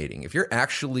actually animating, if you're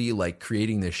actually like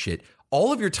creating this shit,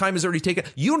 all of your time is already taken.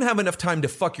 You don't have enough time to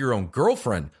fuck your own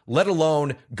girlfriend, let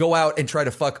alone go out and try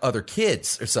to fuck other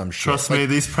kids or some shit. Trust me,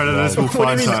 these predators will What do you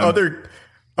find mean time.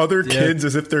 other kids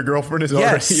as if their girlfriend is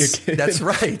already a kid? That's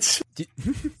right.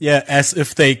 Yeah, as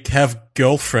if they have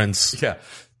girlfriends. Yeah.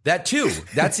 That too.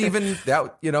 That's even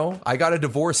that, you know, I got a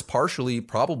divorce partially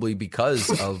probably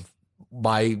because of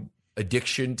my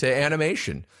addiction to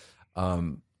animation.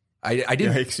 I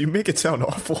didn't. Yikes, you make it sound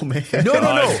awful, man.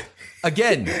 No.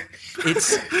 Again,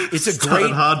 it's a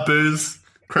great hard booze.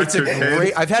 It's a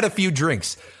great. I've had a few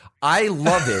drinks. I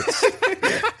love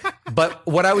it. But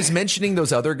what I was mentioning,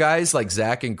 those other guys like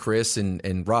Zach and Chris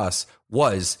and Ross,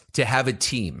 was to have a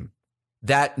team.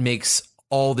 That makes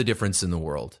all the difference in the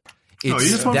world. You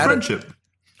just want friendship.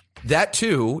 That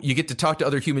too, you get to talk to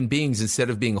other human beings instead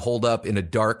of being holed up in a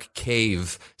dark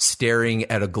cave staring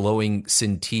at a glowing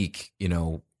Cintiq, you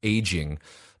know, aging.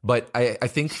 But I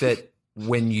think that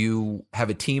when you have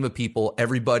a team of people,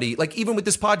 everybody, like even with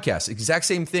this podcast, exact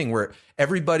same thing where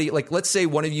everybody, like let's say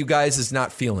one of you guys is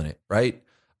not feeling it, right?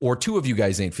 Or two of you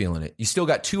guys ain't feeling it. You still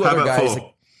got two other guys.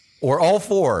 Or all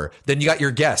four, then you got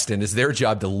your guest, and it's their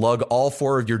job to lug all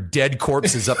four of your dead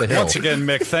corpses up a hill. Once again,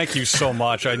 Mick, thank you so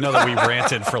much. I know that we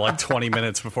ranted for like 20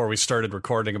 minutes before we started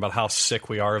recording about how sick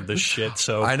we are of this shit.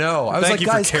 So I know. I was like,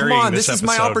 guys, come on. This is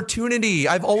my opportunity.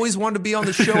 I've always wanted to be on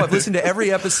the show. I've listened to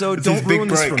every episode. Don't ruin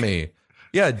this for me.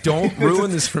 Yeah, don't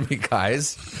ruin this for me,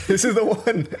 guys. This is the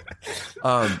one.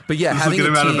 But yeah, having a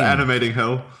team, out of animating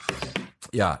hell.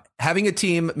 Yeah, having a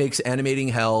team makes animating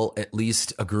hell at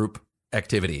least a group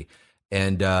activity,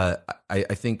 and I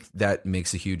think that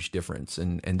makes a huge difference,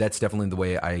 and that's definitely the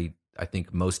way I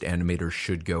think most animators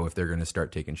should go if they're going to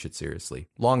start taking shit seriously.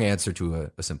 Long answer to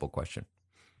a simple question.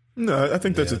 No, I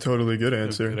think that's a totally good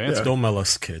answer. Good answer. Yeah. Don't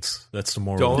molest kids. That's the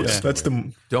moral.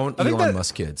 Don't Elon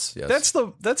Musk kids. Yes.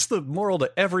 That's the moral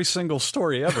to every single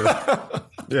story ever.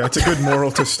 Yeah, it's a good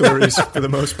moral to stories for the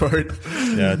most part.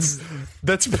 Yeah,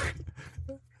 that's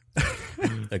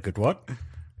a good what?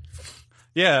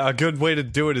 Yeah, a good way to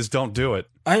do it is don't do it.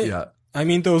 I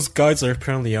mean, those guides are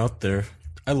apparently out there.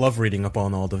 I love reading up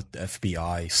on all the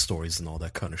FBI stories and all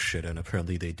that kind of shit, and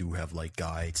apparently they do have like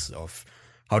guides of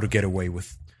how to get away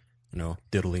with,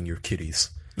 diddling your kitties.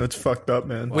 That's fucked up,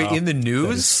 man. Wait, in the That is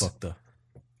news? fucked up.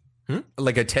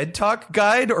 Like a TED Talk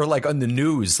guide, or like on the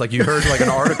news? Like you heard like an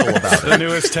article about The it?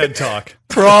 newest TED Talk.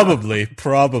 Probably.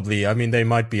 I mean, they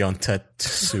might be on TED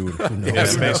soon. Who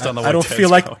knows? Yeah, based on the way I don't Ted's feel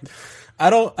like going. I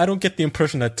don't get the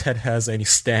impression that TED has any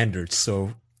standards.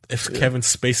 So if Kevin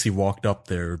Spacey walked up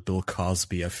there, or Bill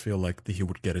Cosby, I feel like he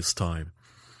would get his time.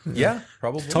 Yeah,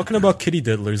 probably. Talking about kitty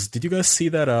diddlers, did you guys see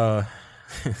that?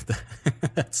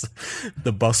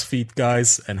 The BuzzFeed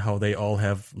guys and how they all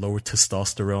have lower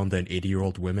testosterone than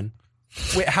 80-year-old women.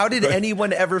 Wait, how did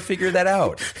anyone ever figure that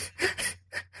out?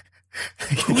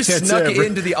 Who can't say snuck ever.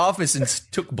 into the office and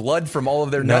took blood from all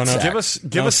of their nuts? Give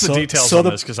us the details on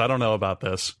this, because I don't know about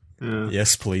this.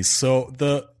 Yes, please. So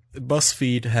the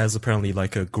BuzzFeed has apparently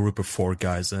like a group of 4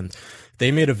 guys, and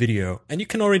they made a video, and you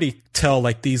can already tell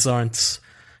like these aren't,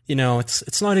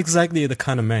 it's not exactly the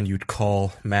kind of men you'd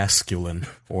call masculine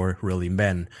or really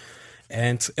men.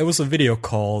 And it was a video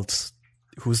called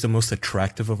 "Who's the Most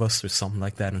Attractive of Us" or something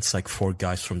like that, and it's like 4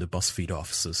 guys from the BuzzFeed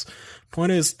offices.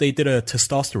 Point is, they did a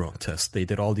testosterone test. They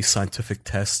did all these scientific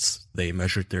tests. They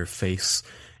measured their face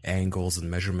angles and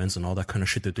measurements and all that kind of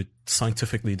shit to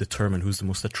scientifically determine who's the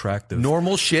most attractive.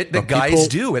 Normal shit that But guys people-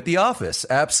 do at the office.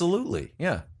 Absolutely.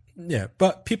 Yeah. Yeah,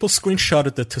 but people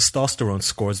screenshotted the testosterone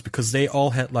scores because they all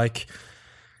had like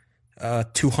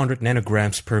 200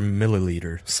 nanograms per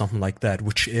milliliter, something like that,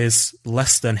 which is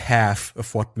less than half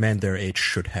of what men their age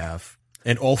should have.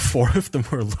 And all 4 of them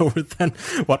were lower than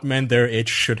what men their age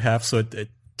should have, so it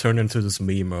turned into this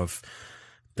meme of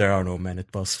there are no men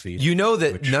at BuzzFeed. You know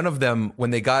that none of them,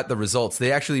 when they got the results,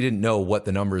 they actually didn't know what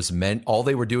the numbers meant. All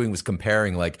they were doing was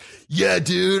comparing, like, yeah,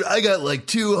 dude, I got like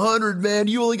 200, man.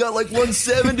 You only got like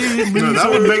 170. No, that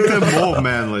would make them more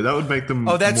manly. That would make them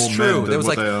Oh, that's more true. men than There was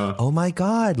what like, they are. oh my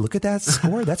God, look at that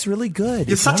score. That's really good.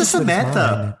 You're It's such not a as good as mine.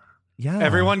 Samantha. Yeah.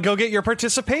 Everyone go get your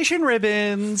participation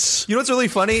ribbons. You know what's really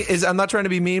funny is I'm not trying to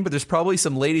be mean, but there's probably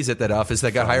some ladies at that office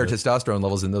that got higher testosterone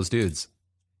levels than those dudes.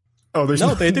 Oh, there's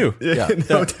No, they do. Yeah,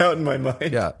 no doubt in my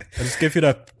mind. Yeah. I'll just give you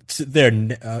that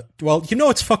there. Well,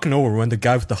 it's fucking over when the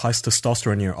guy with the highest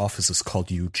testosterone in your office is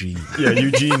called Eugene. Yeah,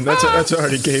 Eugene, that's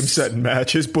already game, set, and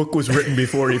match. His book was written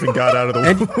before he even got out of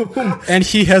the womb. And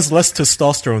he has less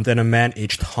testosterone than a man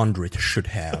aged 100 should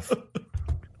have.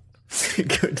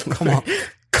 Good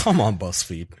Come on,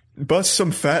 BuzzFeed. Bust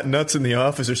some fat nuts in the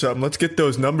office or something. Let's get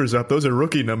those numbers up. Those are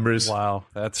rookie numbers. Wow,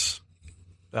 that's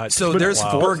So there's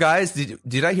wow. 4 guys.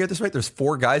 Did I hear this right? There's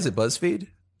 4 guys at BuzzFeed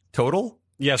total?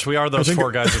 Yes, we are those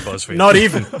 4 guys at BuzzFeed. Not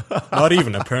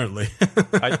even, apparently.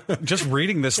 Just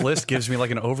reading this list gives me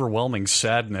like an overwhelming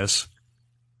sadness.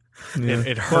 Yeah.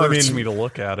 It Well, I hurts mean, me to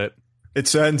look at it.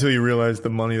 It's sad until you realize the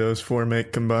money those 4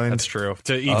 make combined. That's true.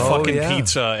 To eat Oh, fucking yeah.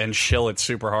 pizza and shill it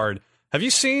super hard. Have you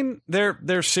seen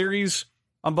their series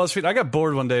on BuzzFeed? I got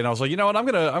bored one day and I was like, you know what? I'm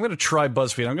gonna try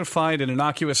BuzzFeed. I'm gonna find an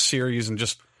innocuous series and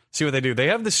just see what they do. They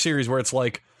have this series where it's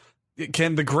like,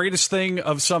 can the greatest thing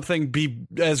of something be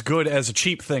as good as a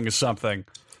cheap thing of something?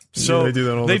 So Yeah, they do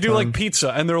that all they the do time. like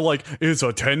pizza, and they're like, is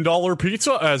a $10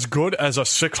 pizza as good as a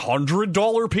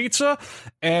 $600 pizza?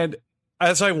 And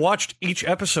as I watched each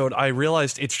episode, I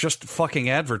realized it's just fucking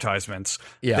advertisements.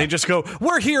 Yeah. They just go,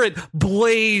 we're here at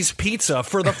Blaze Pizza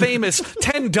for the famous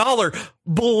 $10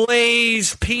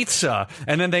 Blaze Pizza.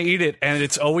 And then they eat it, and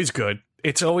it's always good.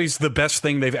 It's always the best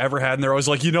thing they've ever had. And they're always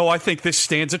like, I think this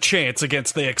stands a chance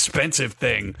against the expensive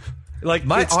thing. Like,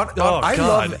 I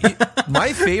God. love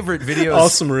my favorite videos.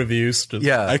 Awesome reviews. Just,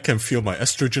 Yeah. I can feel my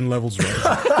estrogen levels rising.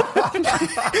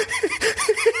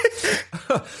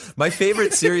 My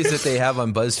favorite series that they have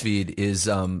on BuzzFeed is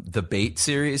the Bait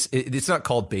series. It's not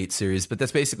called Bait series, but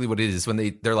that's basically what it is.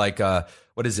 When they're like,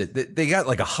 what is it? They got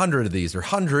like 100 of these or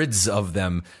hundreds of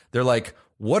them. They're like,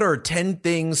 what are 10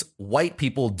 things white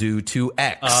people do to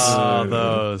X?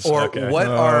 Those. Or Okay. what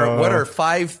are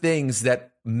 5 things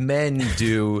that men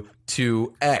do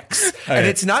to X? And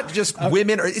it's not just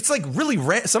women, or it's like really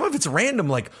some of it's random.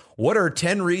 Like, what are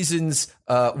 10 reasons?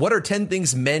 What are 10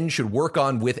 things men should work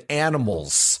on with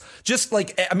animals? Just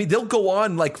like, I mean, they'll go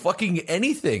on like fucking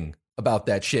anything about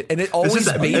that shit, and it always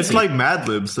It's like Mad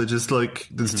Libs. They're just like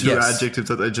there's 2 Yes. adjectives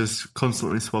that they just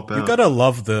constantly swap out. You gotta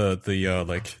love the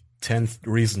like 10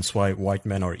 reasons why white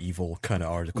men are evil kind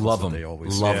of articles. Love that them. They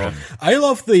always Love yeah. them. I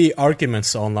love the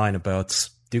arguments online about.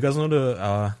 Do you guys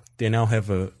know they now have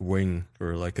a wing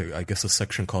or like I guess a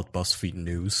section called BuzzFeed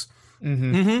News.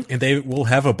 And they will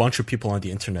have a bunch of people on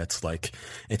the internet. Like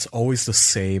it's always the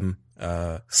same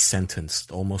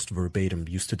sentenced almost verbatim,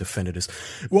 used to defend it as,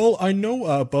 well, I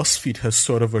know BuzzFeed has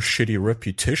sort of a shitty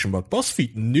reputation, but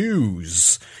BuzzFeed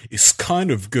News is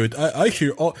kind of good. I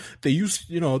hear they use,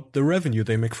 the revenue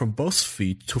they make from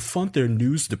BuzzFeed to fund their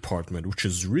news department, which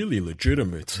is really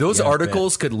legitimate. Those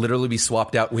articles could literally be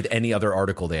swapped out with any other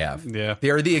article they have. Yeah. They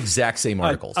are the exact same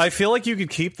articles. I feel like you could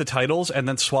keep the titles and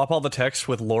then swap all the text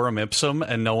with lorem ipsum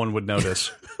and no one would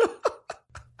notice.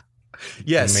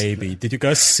 Yes. Maybe. Did you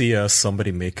guys see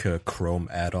somebody make a Chrome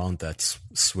add-on that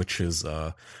switches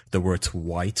the word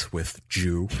white with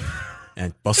Jew?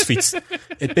 And BuzzFeed's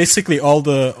it basically all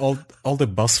the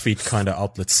BuzzFeed kind of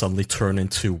outlets suddenly turn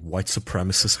into white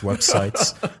supremacist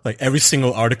websites. Like every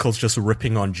single article's just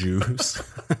ripping on Jews.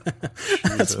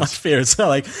 That's my fear. It's not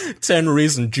like 10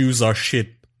 reasons Jews are shit.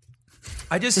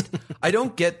 I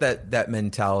don't get that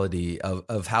mentality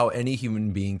of how any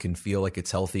human being can feel like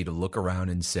it's healthy to look around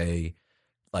and say,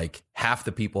 like, half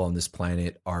the people on this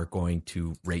planet are going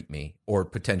to rape me or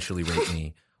potentially rape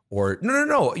me. Or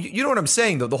no. You know what I'm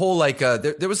saying, though. The whole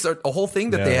there was a whole thing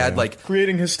that they had like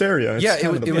creating hysteria.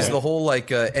 It was the whole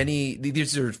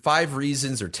these are 5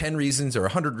 reasons or 10 reasons or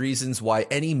 100 reasons why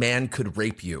any man could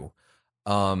rape you,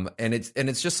 and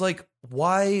it's just like,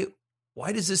 why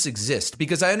does this exist?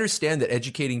 Because I understand that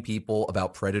educating people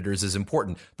about predators is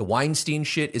important. The Weinstein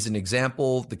shit is an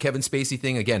example. The Kevin Spacey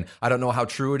thing, again, I don't know how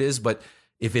true it is, but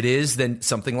if it is, then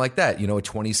something like that, a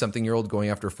 20-something-year-old going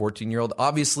after a 14-year-old,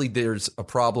 obviously there's a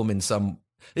problem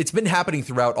it's been happening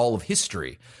throughout all of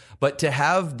history. But to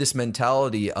have this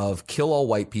mentality of kill all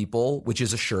white people, which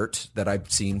is a shirt that I've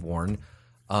seen worn,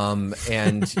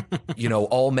 and,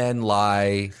 all men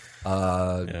lie,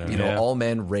 all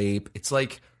men rape, it's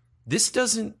like, this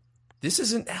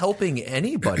isn't helping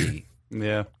anybody.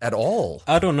 Yeah. At all.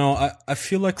 I don't know. I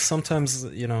feel like sometimes,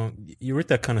 you read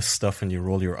that kind of stuff and you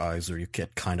roll your eyes or you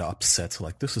get kind of upset.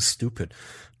 Like, this is stupid.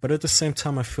 But at the same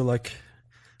time, I feel like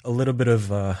a little bit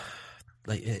of,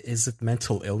 is it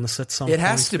mental illness at some point? It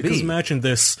has to be. Because imagine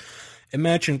this.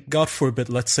 Imagine, God forbid,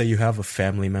 let's say you have a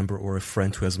family member or a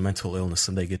friend who has mental illness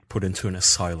and they get put into an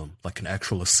asylum, like an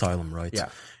actual asylum, right? Yeah.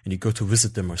 And you go to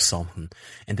visit them or something,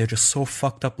 and they're just so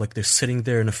fucked up, like they're sitting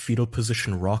there in a fetal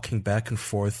position, rocking back and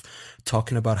forth,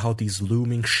 talking about how these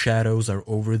looming shadows are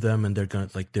over them and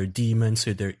they're demons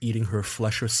or they're eating her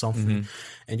flesh or something.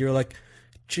 Mm-hmm. And you're like,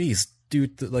 geez,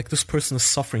 dude, like this person is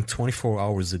suffering 24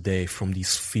 hours a day from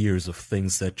these fears of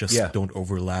things that just don't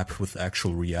overlap with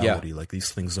actual reality. Yeah. Like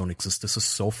these things don't exist. This is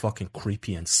so fucking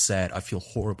creepy and sad. I feel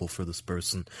horrible for this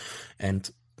person. And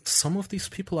some of these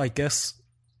people, I guess,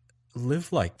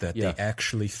 live like that. Yeah. They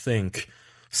actually think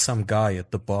some guy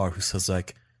at the bar who says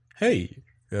like, hey,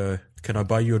 can I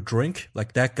buy you a drink?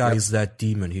 Like that guy is that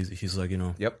demon. He's like,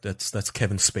 that's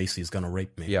Kevin Spacey. He's gonna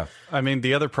rape me. Yeah. I mean,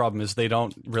 the other problem is they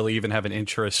don't really even have an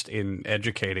interest in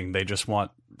educating. They just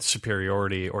want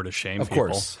superiority or to shame people.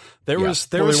 Of course. There was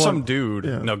some dude.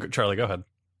 Yeah. No, Charlie, go ahead.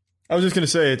 I was just gonna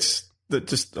say it's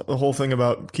just the whole thing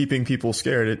about keeping people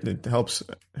scared. It helps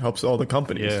all the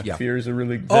companies. Yeah. Fear is a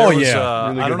really really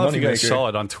I don't know if you guys saw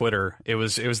it on Twitter. It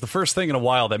was the first thing in a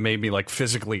while that made me like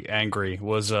physically angry.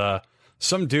 Was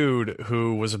some dude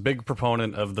who was a big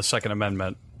proponent of the Second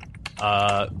Amendment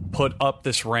put up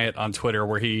this rant on Twitter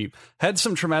where he had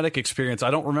some traumatic experience. I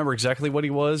don't remember exactly what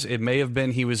he was. It may have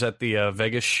been he was at the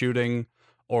Vegas shooting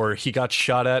or he got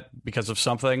shot at because of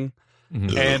something.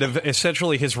 Mm-hmm. And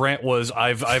essentially his rant was,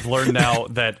 I've learned now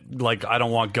that like I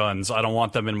don't want guns. I don't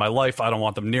want them in my life. I don't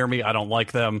want them near me. I don't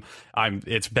like them.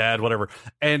 It's bad, whatever.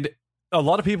 And a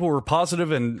lot of people were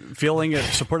positive and feeling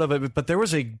supportive of it, but there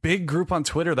was a big group on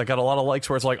Twitter that got a lot of likes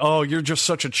where it's like, oh, you're just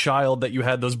such a child that you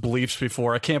had those beliefs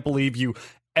before. I can't believe you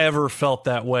ever felt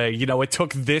that way. It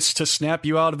took this to snap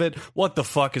you out of it. What the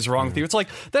fuck is wrong with you? It's like,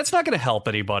 that's not going to help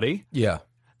anybody. Yeah.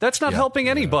 That's not helping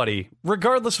anybody.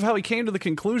 Regardless of how he came to the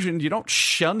conclusion, you don't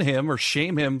shun him or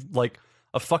shame him like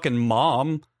a fucking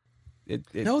mom.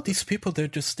 No, these people, they're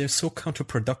so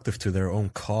counterproductive to their own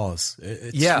cause.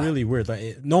 It's really weird.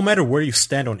 Like, no matter where you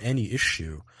stand on any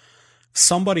issue,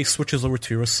 somebody switches over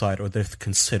to your side or they're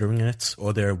considering it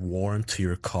or they're warm to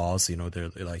your cause. They're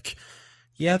like,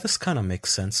 yeah, this kind of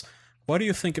makes sense. Why do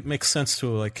you think it makes sense to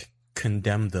like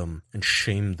condemn them and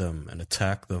shame them and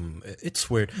attack them? It's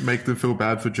weird. Make them feel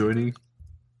bad for joining.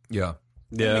 Yeah.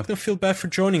 Make them feel bad for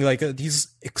joining. Like these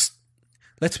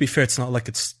let's be fair, it's not like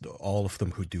it's all of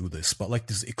them who do this, but like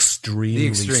this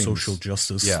extremely social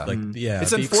justice. Yeah.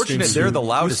 It's unfortunate they're the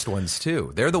loudest ones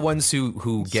too. They're the ones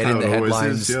who get in the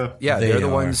headlines. They're the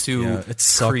ones who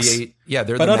create. Yeah,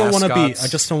 they're. But the mascots. I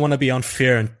just don't want to be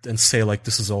unfair and say like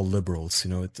this is all liberals.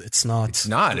 It's not. It's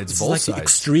not. It's both like sides.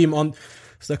 Extreme on.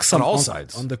 It's like some on all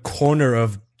sides on the corner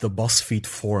of the BuzzFeed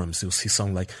forums, you'll see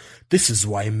something like, "This is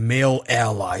why male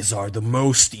allies are the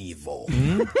most evil."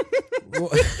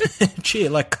 Gee,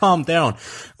 like, calm down.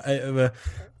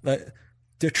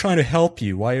 They're trying to help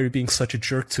you. Why are you being such a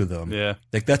jerk to them? Yeah.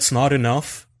 Like, that's not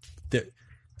enough.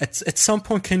 At some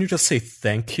point, can you just say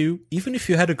thank you? Even if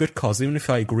you had a good cause, even if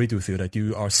I agreed with you that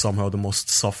you are somehow the most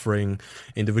suffering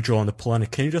individual on the planet,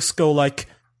 can you just go like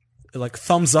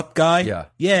thumbs up, guy?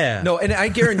 Yeah. No, and I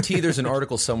guarantee there's an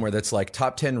article somewhere that's like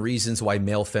top 10 reasons why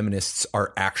male feminists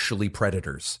are actually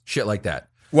predators. Shit like that.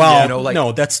 Well, You know, like-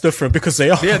 no, that's different because they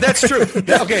are. Yeah, that's true.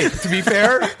 Okay, to be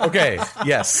fair. Okay,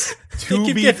 yes.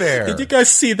 To be fair. Did you guys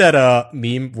see that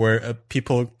meme where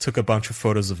people took a bunch of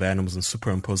photos of animals and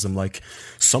superimposed them? Like,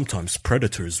 sometimes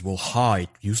predators will hide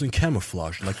using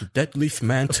camouflage, like the dead leaf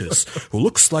mantis, who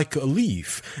looks like a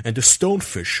leaf, and the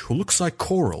stonefish, who looks like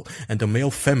coral, and the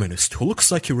male feminist, who looks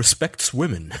like he respects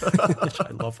women.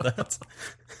 I love that.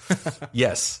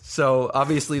 Yes. So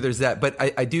obviously there's that. But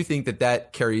I do think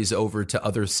that carries over to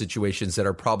other situations that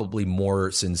are probably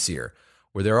more sincere,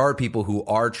 where there are people who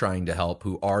are trying to help,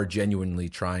 who are genuinely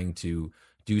trying to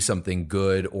do something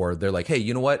good, or they're like, hey,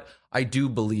 you know what? I do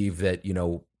believe that,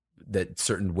 that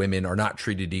certain women are not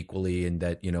treated equally and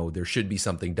that, there should be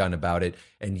something done about it.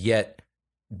 And yet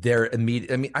they're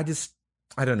immediate. I mean,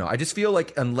 I don't know. I just feel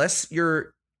like unless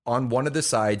you're on one of the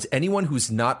sides, anyone who's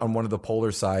not on one of the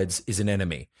polar sides is an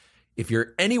enemy. If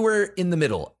you're anywhere in the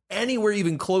middle, anywhere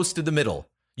even close to the middle,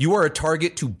 you are a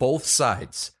target to both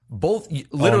sides.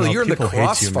 Literally, you're in the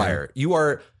crossfire. You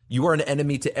are an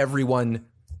enemy to everyone.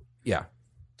 Yeah,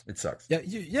 it sucks.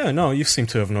 Yeah, no, you seem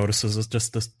to have noticed this. It's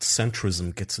just the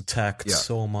centrism gets attacked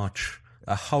so much.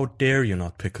 How dare you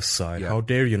not pick a side? Yeah. How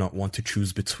dare you not want to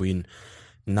choose between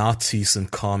Nazis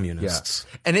and communists?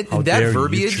 Yeah. And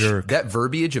that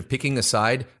verbiage of picking a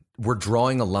side, we're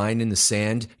drawing a line in the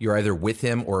sand. You're either with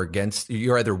him or against.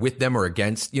 You're either with them or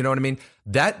against. You know what I mean?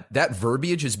 That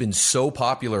verbiage has been so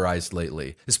popularized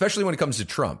lately, especially when it comes to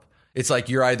Trump. It's like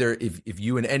you're either, if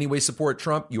you in any way support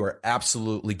Trump, you are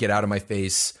absolutely get out of my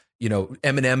face.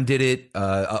 Eminem did it.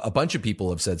 A bunch of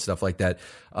people have said stuff like that.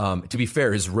 To be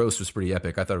fair, his roast was pretty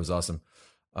epic. I thought it was awesome.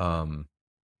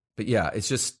 But yeah, it's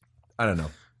just, I don't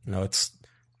know. No,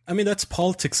 that's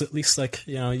politics. At least, like,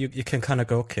 you can kind of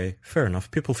go, okay, fair enough.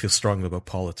 People feel strongly about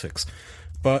politics.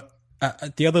 But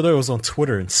the other day I was on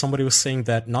Twitter and somebody was saying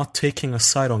that not taking a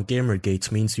side on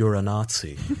Gamergate means you're a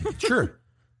Nazi. Sure.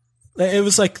 It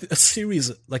was like a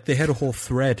series, like they had a whole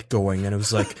thread going and it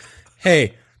was like,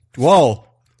 hey, well,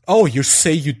 you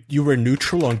say you were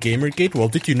neutral on Gamergate? Well,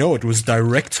 did you know it was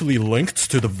directly linked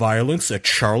to the violence at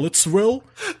Charlottesville?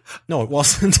 No, it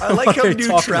wasn't. I like how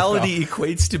neutrality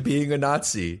equates to being a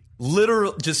Nazi.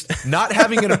 Literal, just not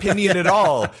having an opinion at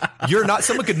all. You're not.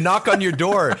 Someone could knock on your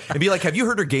door and be like, "Have you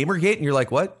heard of Gamergate?" And you're like,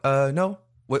 "What? No.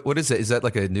 What is it? Is that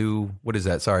like a new? What is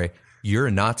that? Sorry, you're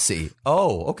a Nazi.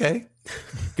 Oh, okay.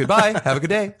 Goodbye. Have a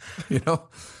good day."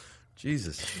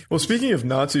 Jesus. Well, speaking of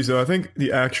Nazis, though, I think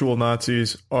the actual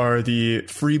Nazis are the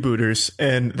freebooters,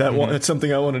 and that's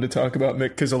something I wanted to talk about, Mick,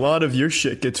 because a lot of your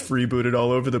shit gets freebooted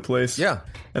all over the place. Yeah,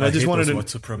 and I just wanted to white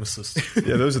supremacists.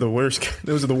 Yeah, those are the worst.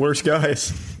 Those are the worst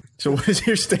guys. So, what is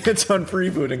your stance on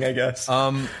freebooting? I guess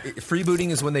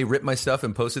freebooting is when they rip my stuff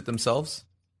and post it themselves.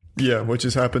 Yeah, which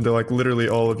has happened to like literally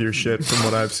all of your shit from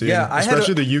what I've seen. Yeah,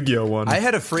 especially the Yu-Gi-Oh one. I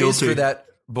had a phrase for that.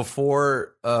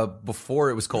 Before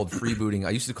it was called freebooting, I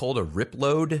used to call it a rip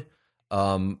load.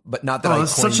 But not that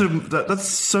that's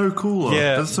so cool.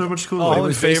 Yeah, that's so much cooler. All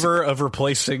in favor of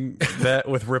replacing that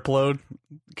with rip load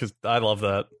because I love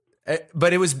that.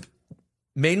 But it was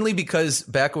mainly because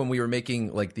back when we were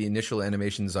making like the initial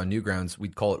animations on Newgrounds,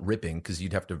 we'd call it ripping because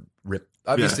you'd have to rip.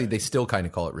 Obviously, they still kind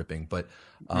of call it ripping, but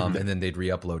and then they'd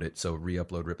re-upload it. So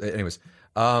re-upload, rip. Anyways,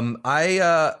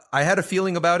 I had a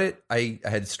feeling about it. I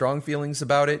had strong feelings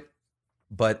about it,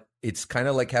 but it's kind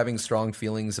of like having strong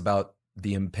feelings about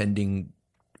the impending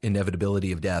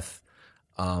inevitability of death.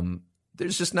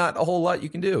 There's just not a whole lot you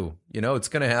can do. It's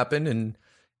going to happen, and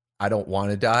I don't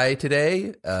want to die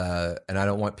today, and I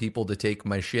don't want people to take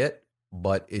my shit,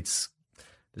 but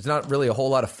there's not really a whole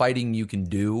lot of fighting you can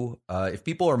do. If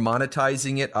people are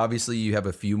monetizing it, obviously you have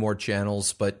a few more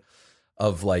channels, but you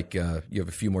have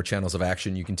a few more channels of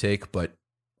action you can take. But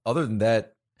other than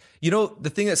that,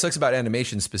 the thing that sucks about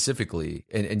animation specifically,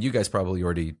 and you guys probably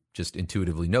already just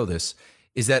intuitively know this,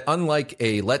 is that unlike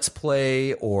a Let's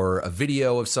Play or a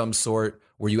video of some sort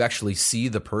where you actually see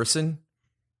the person,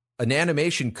 an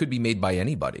animation could be made by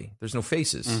anybody. There's no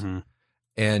faces. Mm-hmm.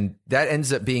 And that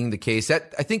ends up being the case.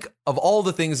 That I think of all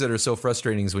the things that are so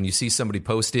frustrating is when you see somebody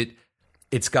post it,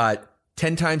 it's got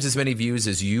 10 times as many views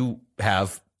as you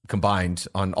have combined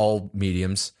on all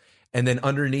mediums. And then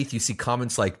underneath you see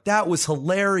comments like, that was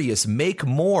hilarious, make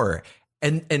more.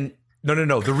 And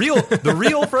no. The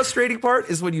real frustrating part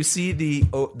is when you see the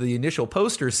initial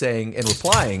poster saying and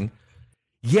replying,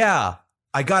 yeah,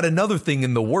 I got another thing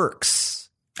in the works.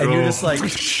 And you're just like,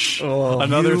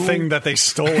 another thing that they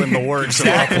stole in the works of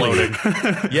uploading.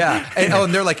 Yeah.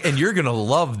 And they're like, and you're going to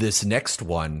love this next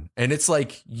one. And it's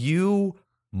like, you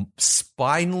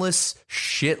spineless,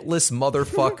 shitless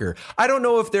motherfucker. I don't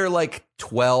know if they're like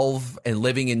 12 and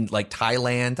living in like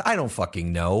Thailand. I don't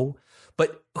fucking know.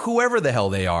 But whoever the hell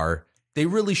they are, they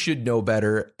really should know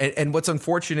better. And what's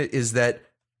unfortunate is that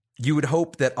you would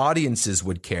hope that audiences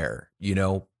would care, you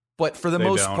know, but for the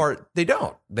most part, they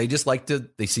don't. They just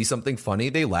they see something funny,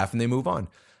 they laugh and they move on.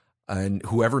 And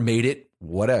whoever made it,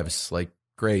 whatevs, like,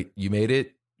 great, you made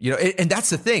it, you know, and that's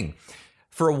the thing.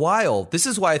 For a while, this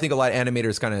is why I think a lot of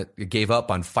animators kind of gave up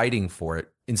on fighting for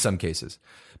it in some cases,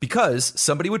 because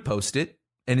somebody would post it,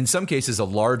 and in some cases, a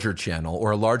larger channel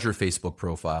or a larger Facebook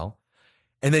profile,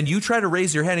 and then you try to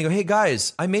raise your hand and go, "Hey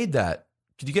guys, I made that.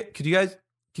 Could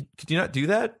you not do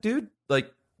that, dude?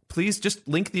 Like, please just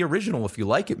link the original if you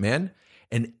like it, man."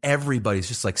 And everybody's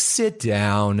just like, "Sit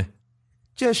down.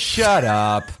 Just shut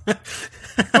up."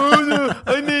 Oh no,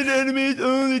 I made animes.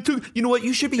 Oh, they took. You know what?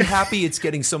 You should be happy it's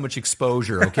getting so much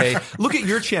exposure. Okay, look at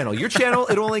your channel. Your channel,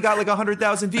 it only got like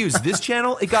 100,000 views. This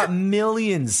channel, it got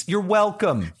millions. You're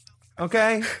welcome.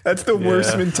 Okay, that's the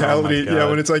worst mentality. Oh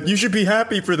when it's like, you should be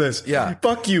happy for this. Yeah,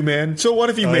 fuck you, man. So what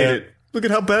if you made it? Look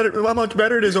at how much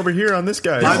better it is over here on this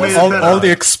guy.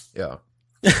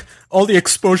 All the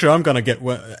exposure I'm gonna get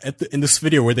in this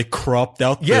video where they cropped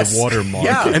out the watermark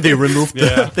and they removed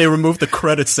the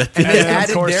credits at the and end.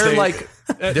 Added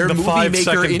their the movie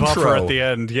 5-second maker buffer intro at the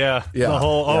end. Yeah. The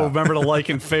whole remember to like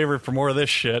and favorite for more of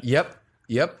this shit.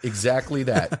 Yep, exactly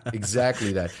that.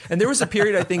 Exactly that. And there was a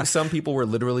period, I think some people were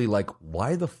literally like,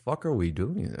 why the fuck are we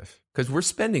doing this? Because we're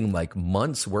spending like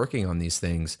months working on these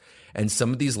things. And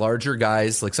some of these larger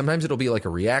guys, like sometimes it'll be like a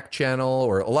React channel,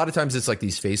 or a lot of times it's like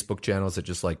these Facebook channels that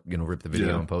just like, you know, rip the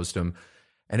video and post them.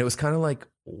 And it was kind of like,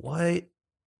 what?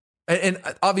 And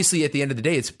obviously at the end of the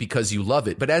day, it's because you love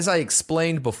it. But as I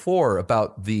explained before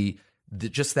about the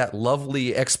just that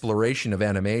lovely exploration of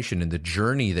animation and the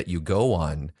journey that you go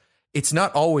on, it's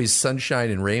not always sunshine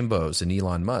and rainbows and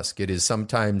Elon Musk. It is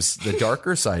sometimes the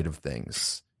darker side of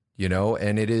things, you know,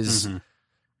 and it is.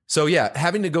 So yeah,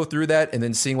 having to go through that and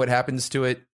then seeing what happens to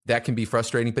it, that can be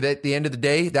frustrating. But at the end of the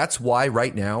day, that's why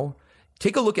right now,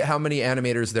 take a look at how many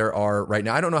animators there are right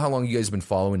now. I don't know how long you guys have been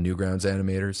following Newgrounds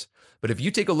animators, but if you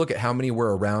take a look at how many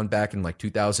were around back in like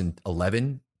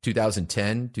 2011,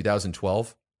 2010,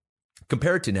 2012,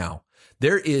 compared to now,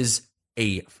 there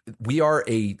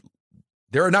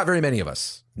are not very many of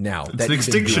us now. It's an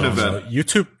extinction event.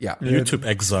 YouTube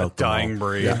exiled dying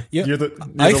breed. Yeah. You're the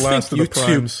last of the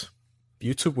primes.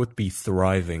 YouTube would be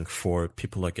thriving for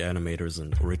people like animators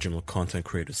and original content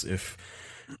creators if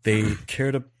they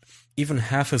cared even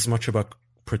half as much about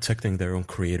protecting their own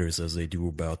creators as they do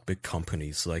about big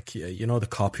companies. Like, you know, the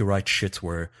copyright shit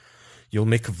where you'll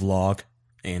make a vlog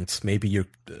and maybe your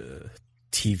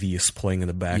TV is playing in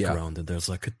the background and there's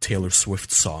like a Taylor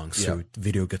Swift song, so the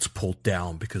video gets pulled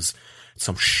down because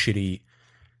some shitty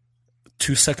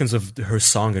 2 seconds of her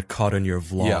song got caught in your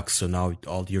vlog, so now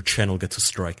your channel gets a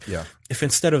strike. If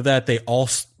instead of that,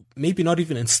 maybe not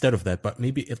even instead of that, but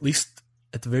maybe at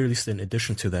the very least in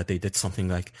addition to that, they did something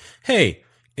like, hey,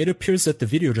 it appears that the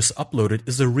video just uploaded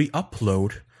is a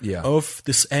re-upload of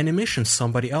this animation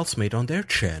somebody else made on their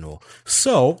channel.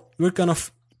 So we're gonna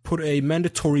put a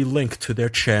mandatory link to their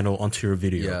channel onto your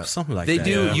video, something like that. They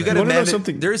do. You got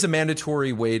to there is a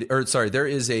mandatory way, there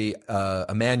is a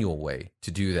manual way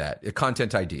to do that. A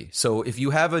content ID. So if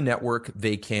you have a network,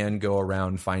 they can go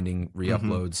around finding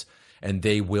re-uploads, and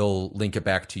they will link it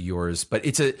back to yours. But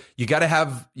you got to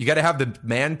have the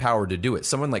manpower to do it.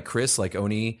 Someone like Chris, like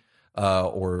Oni,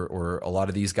 or a lot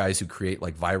of these guys who create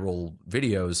like viral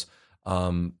videos.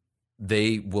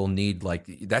 They will need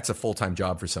that's a full-time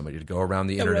job for somebody to go around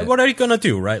the internet. What are you gonna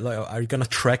do, right? Like, are you gonna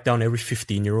track down every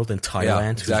 15-year-old in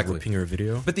Thailand who's ripping your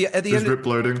video? But at the end, rip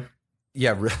loading.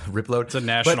 Yeah, rip load. It's a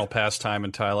national pastime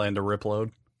in Thailand to rip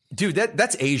load. Dude,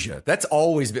 that's Asia. That's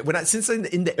always been since in the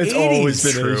 80s. It's always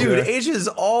been Asia. Dude, Asia has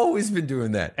always been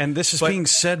doing that. And this is being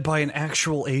said by an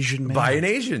actual Asian man. By an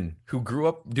Asian who grew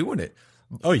up doing it.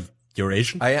 Oh, you're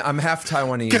Asian? I'm half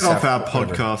Taiwanese. Get off our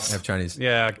podcast. Half Chinese.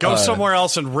 Yeah, go somewhere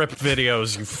else and rip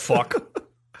videos, you fuck.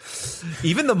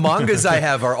 Even the mangas I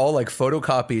have are all like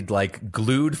photocopied, like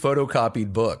glued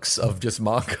photocopied books of just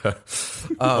manga.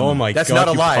 Oh my god. That's not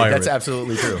a lie. Pirate. That's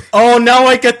absolutely true. Oh, now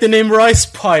I get the name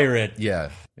RicePirate. Yeah.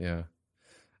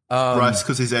 Rice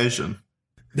because he's Asian.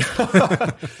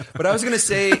 But I was going to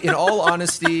say, in all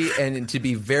honesty, and to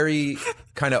be very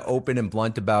kind of open and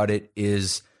blunt about it,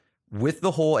 is with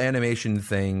the whole animation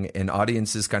thing and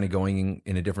audiences kind of going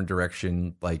in a different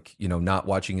direction, like, not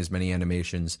watching as many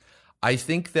animations. I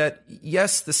think that,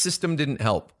 yes, the system didn't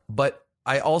help, but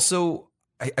I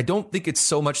don't think it's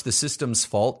so much the system's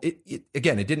fault.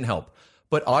 Again, it didn't help.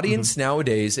 But audience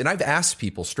nowadays, and I've asked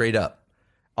people straight up,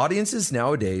 audiences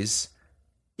nowadays,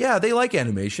 yeah, they like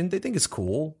animation. They think it's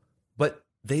cool, but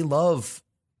they love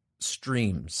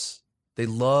streams. They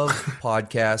love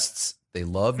podcasts. They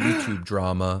love YouTube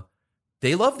drama.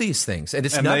 They love these things. And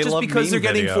it's not just because they're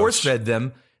getting force-fed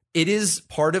them. It is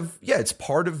part of, it's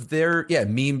part of their,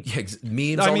 memes,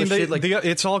 all this shit.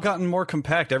 It's all gotten more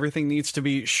compact. Everything needs to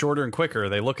be shorter and quicker.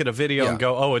 They look at a video and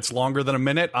go, oh, it's longer than a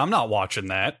minute. I'm not watching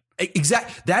that.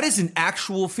 Exactly. That is an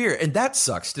actual fear. And that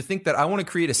sucks to think that I want to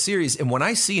create a series. And when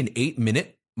I see an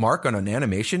 8-minute mark on an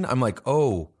animation, I'm like,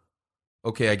 oh,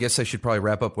 okay, I guess I should probably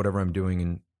wrap up whatever I'm doing.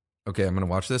 And okay, I'm going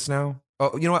to watch this now.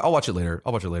 Oh, you know what? I'll watch it later.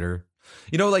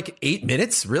 Like 8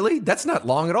 minutes? Really? That's not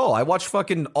long at all. I watched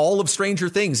fucking all of Stranger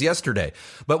Things yesterday.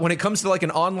 But when it comes to like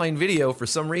an online video, for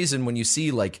some reason, when you see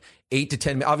like 8 to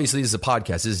 10, obviously this is a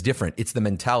podcast, this is different. It's the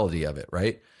mentality of it,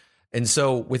 right? And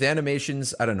so with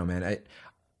animations, I don't know, man.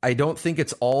 I don't think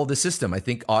it's all the system. I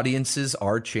think audiences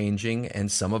are changing,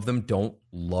 and some of them don't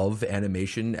love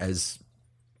animation as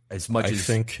much as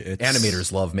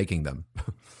animators love making them.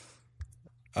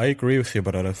 I agree with you,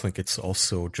 but I don't think it's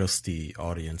also just the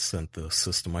audience and the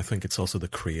system. I think it's also the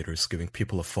creators giving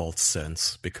people a false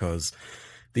sense, because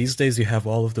these days you have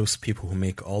all of those people who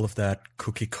make all of that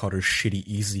cookie cutter, shitty,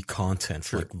 easy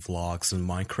content like vlogs and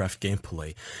Minecraft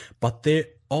gameplay. But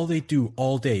all they do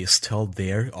all day is tell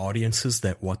their audiences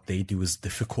that what they do is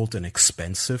difficult and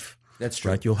expensive. That's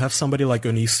true. Right? You'll have somebody like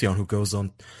Onision who goes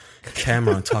on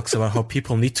camera and talks about how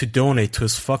people need to donate to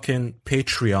his fucking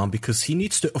Patreon because he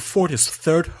needs to afford his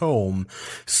third home,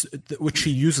 which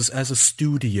he uses as a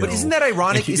studio. But isn't that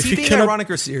ironic? Is he being ironic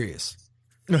or serious?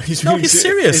 No, he's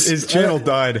serious. His channel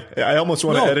died. I almost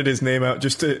want to edit his name out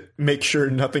just to make sure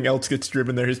nothing else gets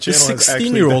driven there. His channel has actually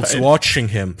died. 16-year-olds watching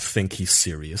him think he's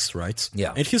serious, right?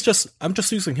 Yeah. And I'm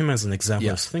just using him as an example.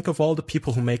 Yeah. Think of all the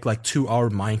people who make like 2-hour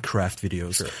Minecraft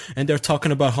videos, and they're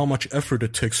talking about how much effort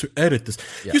it takes to edit this.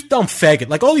 Yeah. You dumb faggot.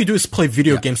 Like, all you do is play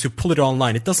video games, you pull it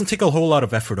online. It doesn't take a whole lot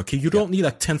of effort, okay? You don't need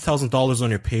like $10,000 on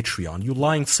your Patreon. You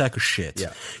lying sack of shit.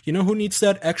 Yeah. You know who needs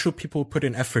that? Actual people who put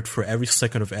in effort for every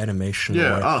second of animation.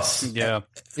 Yeah, us. Yeah,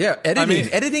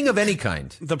 editing of any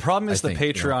kind. The problem is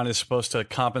Patreon is supposed to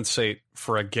compensate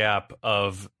for a gap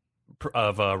of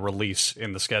a release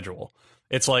in the schedule.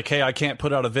 It's like, hey, I can't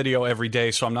put out a video every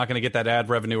day, so I'm not going to get that ad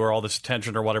revenue or all this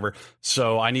attention or whatever.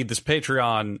 So I need this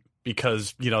Patreon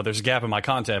because, there's a gap in my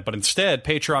content. But instead,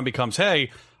 Patreon becomes,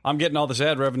 hey, I'm getting all this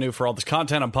ad revenue for all this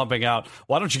content I'm pumping out.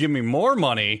 Why don't you give me more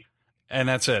money? And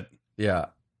that's it. Yeah.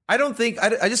 I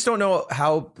just don't know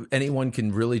how anyone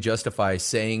can really justify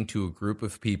saying to a group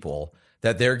of people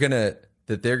that they're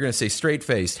gonna say straight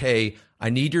faced, hey,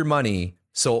 I need your money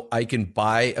so I can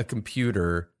buy a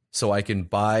computer, so I can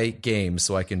buy games,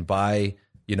 so I can buy,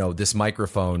 this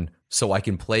microphone, so I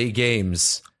can play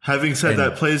games. Having said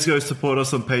that, please go support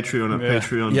us on Patreon at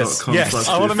patreon.com. Yes,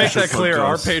 I want to make that clear.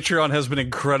 Our Patreon has been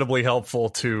incredibly helpful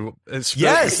to all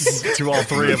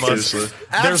three of us.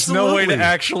 There's no way to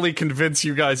actually convince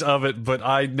you guys of it, but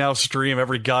I now stream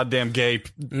every goddamn game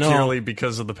purely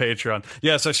because of the Patreon.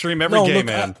 Yes, I stream every game,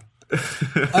 man.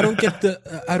 I don't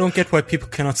get why people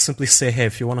cannot simply say, hey,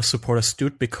 if you want to support us, do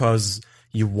it because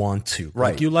you want to.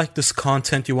 Right. Like, you like this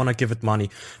content, you want to give it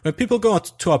money. When people go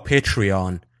to our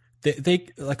Patreon, they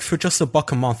like, for just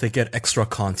 $1 a month, they get extra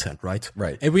content, right?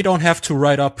 Right. And we don't have to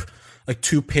write up like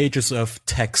 2 pages of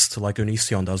text like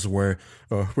Onision does, where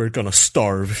we're gonna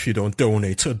starve if you don't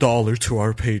donate $1 to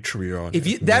our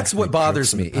Patreon. That's what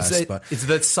bothers me. It's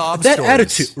the sob that stories.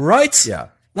 Attitude, right? Yeah.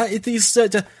 Like, these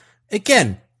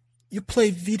again. You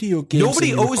play video games.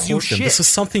 Nobody owes you shit. This is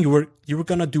something you were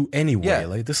gonna do anyway. Yeah.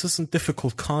 Like, this isn't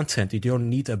difficult content. You don't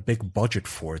need a big budget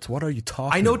for it. What are you talking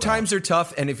about? I know times are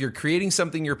tough, and if you're creating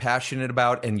something you're passionate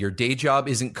about and your day job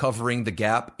isn't covering the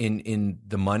gap in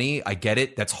the money, I get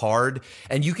it. That's hard.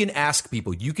 And you can ask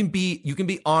people. You can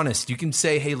be honest. You can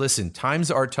say, hey, listen,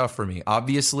 times are tough for me.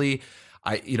 Obviously,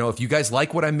 if you guys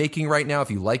like what I'm making right now,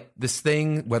 if you like this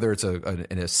thing, whether it's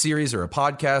in a series or a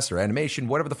podcast or animation,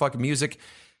 whatever the fucking music,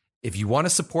 if you want to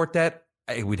support that,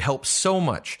 it would help so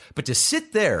much. But to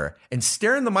sit there and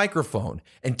stare in the microphone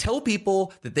and tell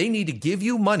people that they need to give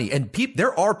you money, and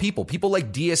there are people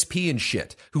like DSP and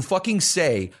shit, who fucking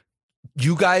say,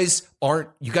 you guys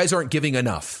aren't giving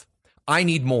enough. I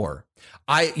need more.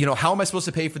 how am I supposed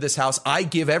to pay for this house? I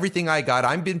give everything I got.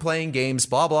 I've been playing games,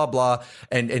 blah, blah, blah.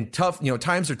 And tough,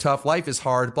 times are tough. Life is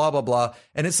hard, blah, blah, blah.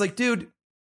 And it's like, dude,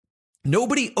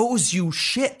 nobody owes you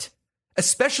shit,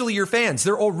 especially your fans.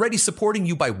 They're already supporting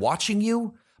you by watching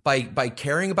you, by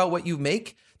caring about what you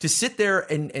make. To sit there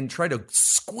and try to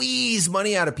squeeze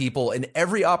money out of people in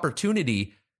every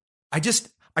opportunity, I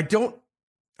don't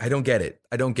get it.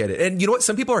 I don't get it. And you know what?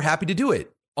 Some people are happy to do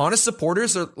it. Honest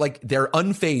supporters are like, they're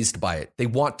unfazed by it. They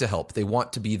want to help. They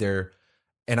want to be there.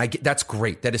 And that's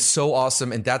great. That is so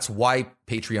awesome. And that's why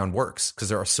Patreon works, because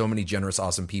there are so many generous,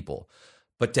 awesome people.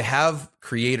 But to have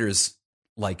creators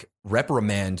like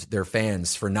reprimand their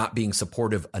fans for not being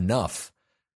supportive enough,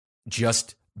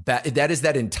 that is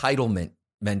that entitlement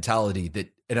mentality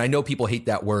and I know people hate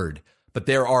that word, but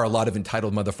there are a lot of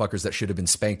entitled motherfuckers that should have been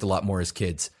spanked a lot more as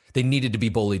kids. They needed to be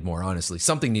bullied more, honestly.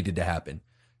 Something needed to happen.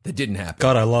 That didn't happen.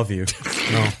 God, I love you.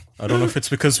 No, I don't know if it's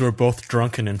because we're both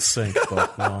drunk and in sync,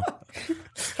 but no.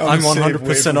 I'm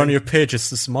 100% on your page. It's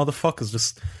this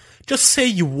motherfuckers just say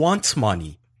you want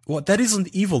money. Well, that isn't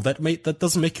evil. That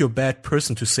doesn't make you a bad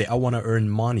person to say I want to earn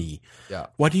money. Yeah.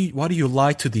 Why do you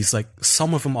lie to these? Like,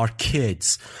 some of them are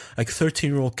kids, like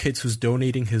 13-year-old kids who's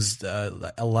donating his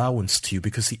allowance to you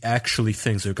because he actually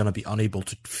thinks they're gonna be unable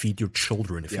to feed your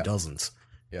children if he doesn't.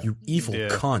 Yeah. You evil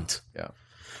cunt. Yeah.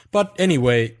 But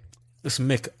anyway, listen,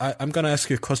 Mick, I'm going to ask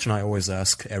you a question I always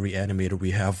ask every animator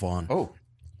we have on. Oh.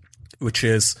 Which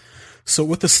is, so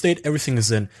with the state everything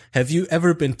is in, have you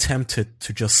ever been tempted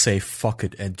to just say fuck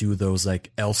it and do those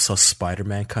like Elsa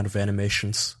Spider-Man kind of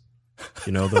animations?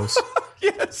 You know those?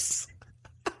 Yes.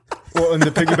 Well, and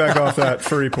to piggyback off that,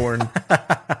 furry porn.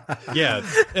 Yeah,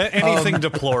 anything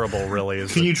deplorable really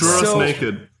is. Can you draw us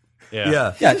naked?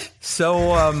 Yeah.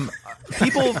 So,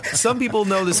 some people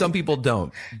know this, some people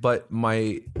don't. But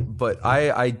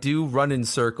I do run in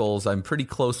circles. I'm pretty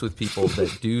close with people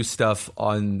that do stuff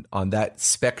on that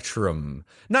spectrum.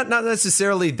 Not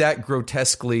necessarily that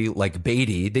grotesquely like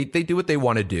baity. They do what they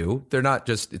want to do. They're not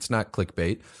just. It's not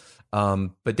clickbait.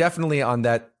 But definitely on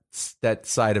that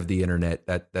side of the internet,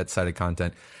 that side of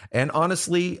content. And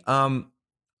honestly,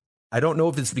 I don't know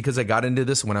if it's because I got into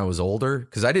this when I was older,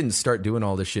 because I didn't start doing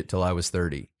all this shit till I was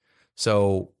 30.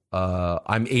 So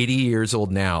I'm 80 years old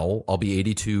now. I'll be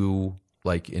 82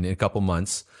 like in a couple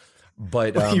months.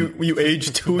 But you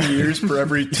age 2 years for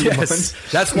every 2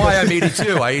 months. That's why I'm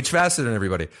 82. I age faster than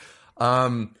everybody.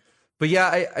 But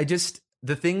yeah, I just,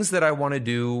 the things that I want to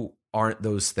do aren't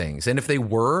those things. And if they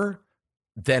were,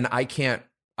 then I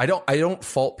don't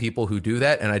fault people who do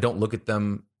that, and I don't look at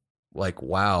them like,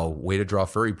 wow, way to draw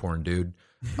furry porn, dude.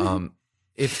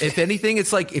 If anything,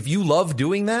 it's like, if you love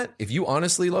doing that, if you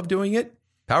honestly love doing it,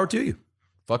 power to you.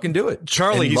 Fucking do it.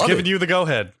 Charlie, he's giving you the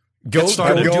go-ahead. Go do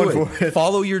for it.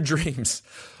 Follow your dreams.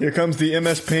 Here comes the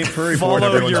MS Paint furry porn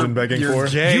everyone's been begging for.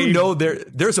 You know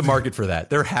there's a market for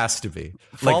that. There has to be.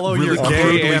 Follow like, your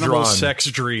really gay animal drawn. sex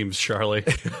dreams, Charlie.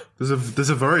 There's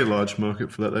a very large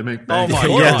market for that. They make Oh bank. my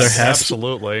god! Yeah, there has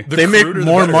absolutely. They make cruder, the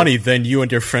more better. money than you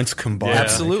and your friends combined. Yeah.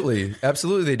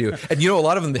 Absolutely they do. And you know, a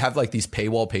lot of them have like these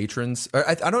paywall patrons.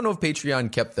 I don't know if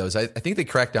Patreon kept those. I think they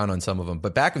cracked down on some of them.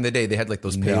 But back in the day, they had like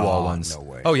those paywall ones. No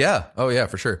way. Oh yeah,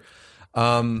 for sure.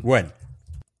 When?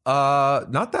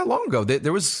 Not that long ago.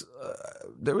 There was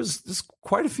just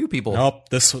quite a few people. Nope.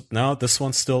 This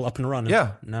one's still up and running.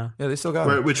 Yeah, No. yeah, they still got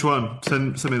Wait, it. which one?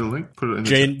 Send me the link. Put it in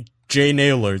the chat. Jay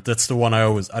Naylor. That's the one I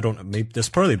don't. Maybe there's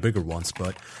probably bigger ones,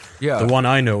 but Yeah, the one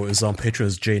I know is on Patreon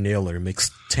is Jay Naylor.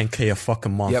 Makes $10K a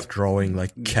fucking month Yep. drawing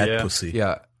like cat Yeah. pussy.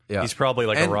 yeah. He's probably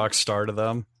like And- a rock star to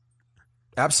them.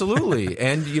 Absolutely,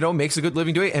 and makes a good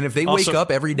living doing it. And if they Also- wake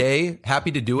up every day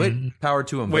happy to do it, power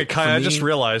to them. Wait, But Kai, for I me- just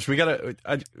realized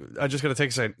I just gotta take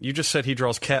a second. You just said he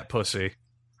draws cat pussy.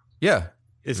 yeah,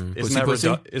 Isn't Pussy, that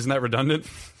pussy? isn't that redundant?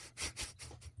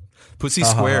 pussy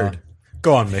squared.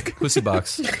 Go on, Mick. Pussy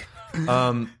box.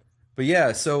 But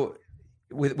yeah, so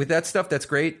with that stuff, that's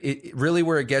great. It really,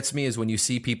 where it gets me is when you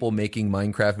see people making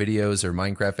Minecraft videos or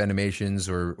Minecraft animations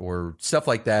or stuff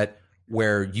like that,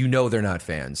 where they're not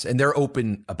fans and they're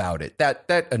open about it.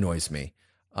 That annoys me.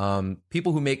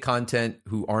 People who make content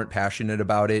who aren't passionate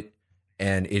about it,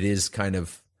 and it is kind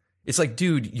of, it's like,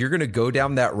 dude, you're gonna go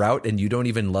down that route and you don't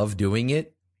even love doing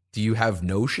it. Do you have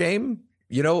no shame?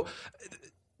 You know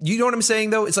what I'm saying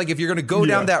though? It's like, if you're gonna go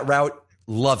down that route,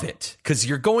 love it, because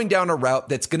you're going down a route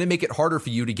that's going to make it harder for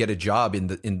you to get a job in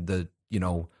the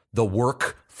the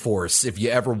workforce, if you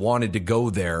ever wanted to go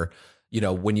there,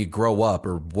 when you grow up,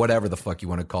 or whatever the fuck you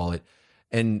want to call it.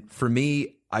 And for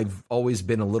me, I've always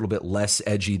been a little bit less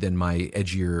edgy than my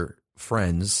edgier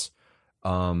friends,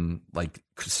 like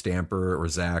Stamper or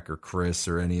Zach or Chris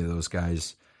or any of those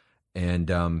guys. And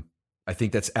I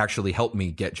think that's actually helped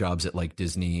me get jobs at like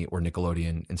Disney or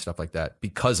Nickelodeon and stuff like that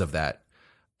because of that.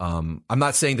 I'm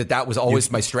not saying that was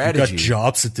always my strategy. You got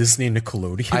jobs at Disney and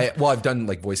Nickelodeon? I've done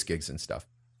like voice gigs and stuff,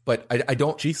 but I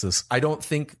don't. Jesus. I don't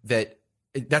think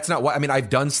that's not what I mean. I've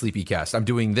done Sleepycast. I'm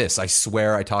doing this. I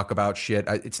swear I talk about shit.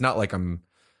 It's not like I'm,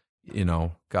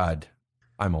 God,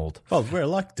 I'm old. Well, we're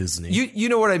like Disney. You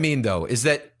know what I mean, though, is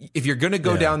that if you're going to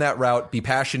go down that route, be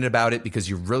passionate about it because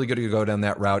you're really going to go down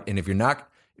that route. And if you're not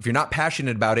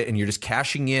passionate about it and you're just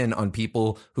cashing in on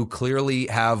people who clearly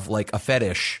have like a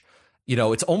fetish,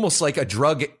 it's almost like a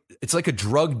drug. It's like a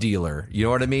drug dealer. You know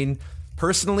what I mean?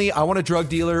 Personally, I want a drug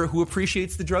dealer who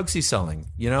appreciates the drugs he's selling.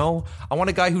 I want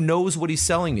a guy who knows what he's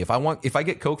selling me. If I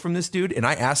get Coke from this dude and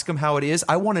I ask him how it is,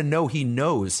 I want to know he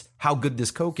knows how good this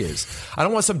Coke is. I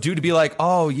don't want some dude to be like,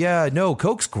 "Oh yeah, no,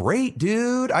 Coke's great,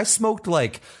 dude. I smoked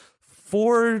like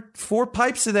four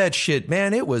pipes of that shit,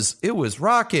 man. It was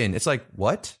rocking." It's like,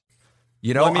 what?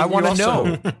 I want to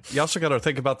know. You also got to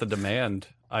think about the demand.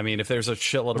 I mean, if there's a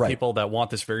shitload of people that want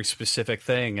this very specific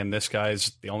thing, and this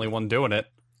guy's the only one doing it.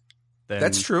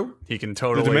 That's true. He can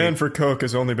totally. The demand for Coke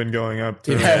has only been going up.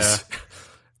 Too. Yes.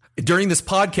 Yeah. During this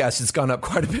podcast, it's gone up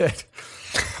quite a bit.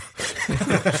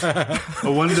 I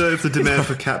wonder if the demand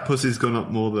for cat pussy's gone up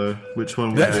more, though. Which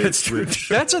one? That's true.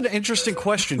 That's an interesting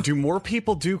question. Do more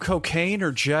people do cocaine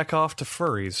or jack off to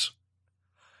furries?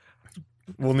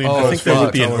 We'll need. I think there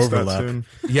would be an overlap.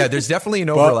 Yeah, there's definitely an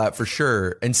overlap for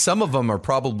sure. And some of them are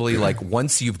probably like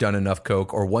once you've done enough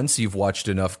Coke or once you've watched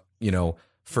enough,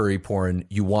 furry porn,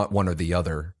 you want one or the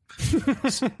other.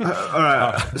 All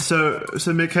right. So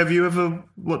Mick, have you ever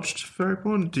watched furry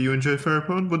porn? Do you enjoy furry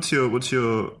porn? What's your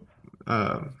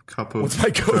cup of? What's my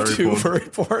go-to furry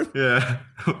porn? Yeah.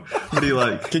 What do you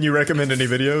like? Can you recommend any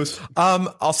videos?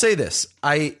 I'll say this: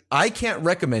 I can't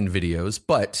recommend videos,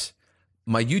 but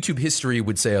my YouTube history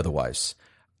would say otherwise.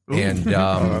 And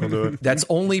that'll do it. that's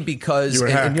only because,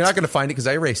 and you're not going to find it because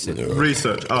I erased it.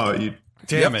 Research. Oh, you.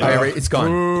 Damn it. It's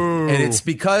gone. Ooh. And it's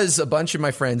because a bunch of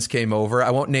my friends came over. I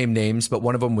won't name names, but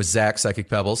one of them was Zach, Psychic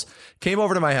Pebbles, came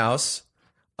over to my house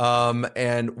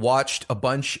and watched a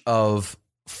bunch of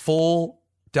full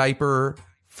diaper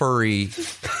furry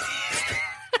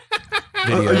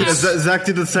videos. Zach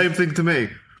did the same thing to me.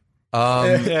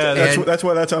 That's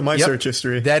why that's on my search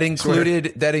history. That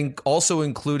also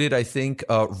included, I think,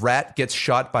 Rat gets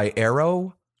shot by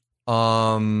arrow,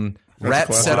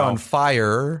 Rat set on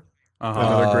fire.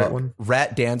 Another great one.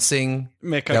 Rat dancing.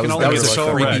 Mick, that was a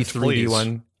 3D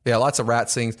one. Yeah, lots of rat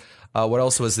things. What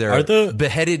else was there?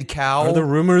 Beheaded cow. Are the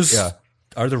rumors? Yeah.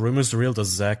 Are the rumors real? Does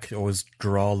Zach always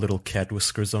draw little cat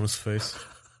whiskers on his face?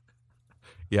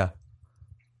 Yeah,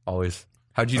 always.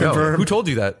 How'd you know? Who told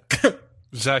you that?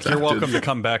 Zach, you're welcome to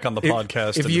come back on the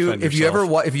podcast.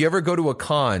 If you ever go to a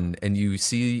con and you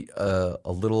see a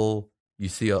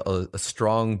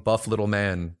strong buff little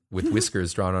man with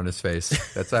whiskers drawn on his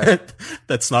face. That's that.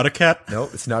 That's not a cat? No,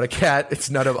 it's not a cat. It's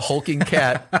not a hulking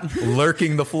cat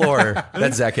lurking the floor.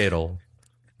 That's Zach Adel.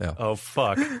 No. Oh,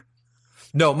 fuck.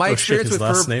 No, my experience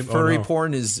with furry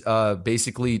porn is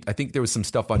basically, I think there was some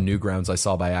stuff on Newgrounds I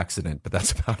saw by accident, but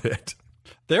that's about it.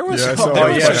 There was a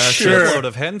shitload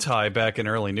of hentai back in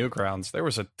early Newgrounds. There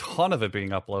was a ton of it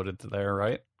being uploaded to there,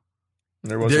 right?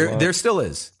 There still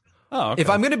is. Oh, okay.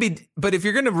 If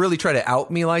you're going to really try to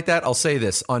out me like that, I'll say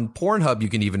this. On Pornhub, you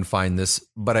can even find this,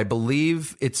 but I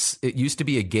believe it used to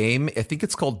be a game. I think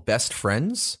it's called Best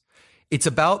Friends. It's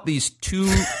about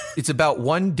it's about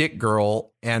one dick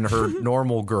girl and her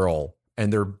normal girl,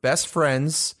 and they're best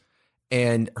friends,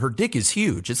 and her dick is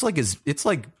huge. It's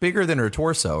like bigger than her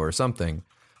torso or something.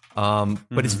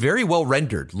 But it's very well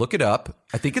rendered. Look it up.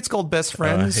 I think it's called Best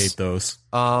Friends. I hate those.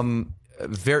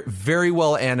 Very, very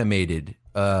well animated.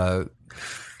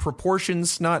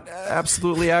 Proportions not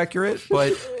absolutely accurate,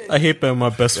 but I hate when my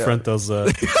best friend does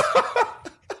that.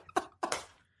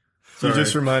 You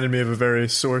just reminded me of a very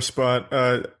sore spot.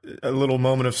 A little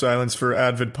moment of silence for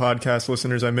avid podcast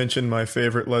listeners. I mentioned my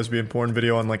favorite lesbian porn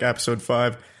video on episode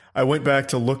 5. I went back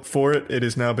to look for it. It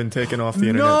has now been taken off the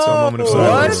internet. So a moment of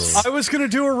silence. What? I was going to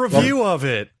do a review of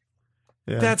it.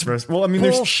 Yeah, that's well. I mean,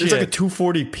 there's like a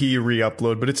 240p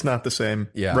re-upload, but it's not the same.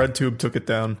 Yeah, RedTube took it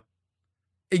down.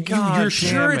 You're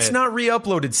sure it's not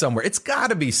re-uploaded somewhere? It's got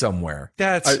to be somewhere.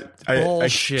 That's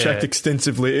bullshit. I checked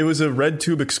extensively. It was a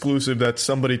RedTube exclusive that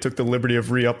somebody took the liberty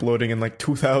of re-uploading in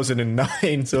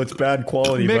 2009, so it's bad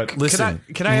quality. Mick, but listen,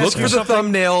 can I look for the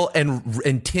thumbnail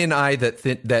and tin eye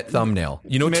that thumbnail.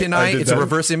 You know, Mick, tin eye. It's a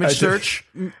reverse image search.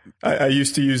 I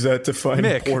used to use that to find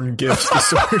porn gifs to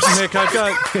source. Mick, I've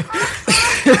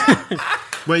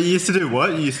got. Wait, you used to do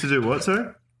what? Sorry.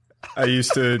 I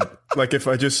used to, like, if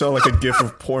I just saw like a gif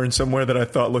of porn somewhere that I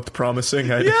thought looked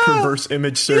promising, I'd reverse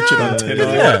image search it on Tinder.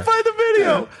 Yeah. Find the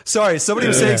video. Sorry, somebody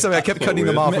was saying something. I kept cutting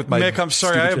them off with my Mick, I'm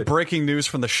sorry. I have shit. breaking news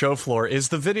from the show floor. Is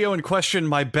the video in question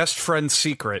my best friend's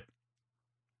secret?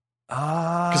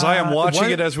 Because I am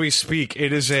watching it as we speak.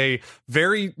 It is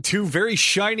two very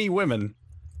shiny women.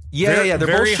 Yeah, they're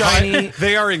both shiny.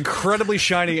 They are incredibly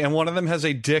shiny, and one of them has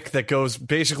a dick that goes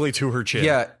basically to her chin.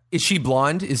 Yeah, is she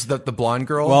blonde? Is the blonde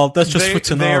girl? Well, that's just They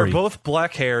Futanari. are both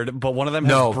black-haired, but one of them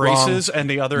has braces, and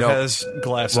the other has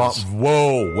glasses. Wrong.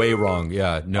 Whoa, way wrong.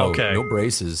 Yeah, no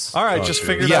braces. All right, just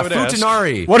figured I would ask.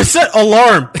 Futanari. What is that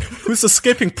alarm? Who's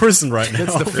escaping prison right now?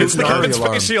 It's the It's the Futanari Kevin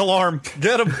alarm. Spacey alarm.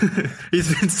 Get him.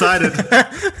 He's been cited.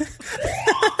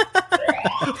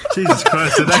 Jesus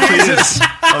Christ, it actually is.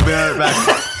 I'll be right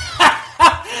back.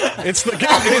 It's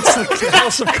the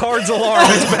House of Cards alarm.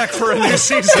 It's back for a new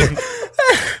season.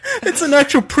 It's an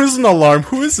actual prison alarm.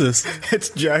 Who is this? It's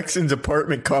Jackson's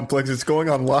apartment complex. It's going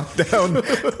on lockdown.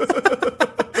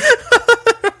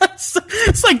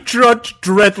 It's like Judge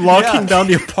Dredd locking down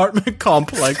the apartment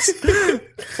complex.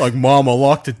 Like, Mama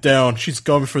locked it down. She's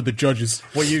coming for the judges.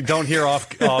 What you don't hear off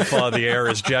the air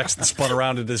is Jackson spun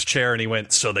around in his chair and he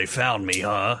went, "So they found me,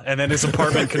 huh?" And then his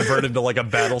apartment converted to like a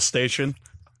battle station.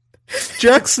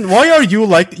 Jackson, why are you're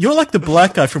like the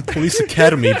black guy from Police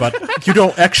Academy, but you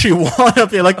don't actually want to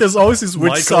be like. There's always these weird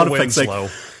Michael sound effects, Winslow.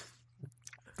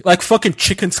 like fucking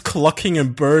chickens clucking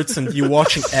and birds, and you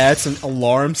watching ads and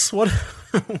alarms. What?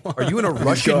 Are you in a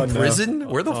Russian gone now. prison?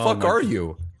 Where the fuck are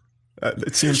you?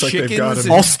 It seems like they've got Chickens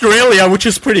him. and- Australia, which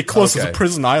is pretty close Okay. to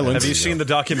Prison Island. Have you seen the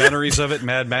documentaries of it,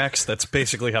 Mad Max? That's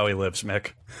basically how he lives,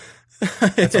 Mick.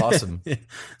 That's awesome.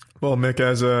 Well, Mick,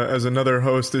 as another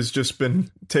host has just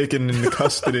been taken into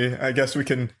custody, I guess we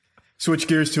can switch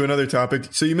gears to another topic.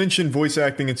 So you mentioned voice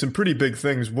acting and some pretty big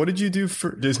things. What did you do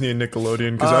for Disney and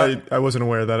Nickelodeon? Because I wasn't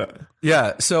aware of that.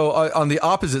 Yeah, so on the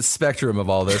opposite spectrum of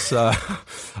all this,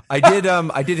 I did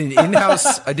an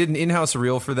in-house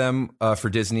reel for them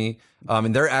for Disney,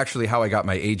 and they're actually how I got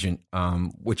my agent,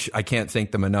 which I can't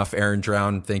thank them enough. Aaron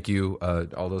Drown, thank you,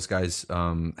 all those guys,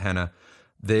 Hannah.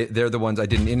 They're the ones. I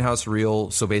did an in-house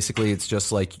reel, so basically it's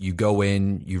just like you go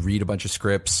in, you read a bunch of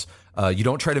scripts, you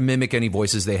don't try to mimic any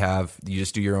voices they have, you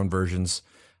just do your own versions,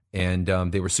 and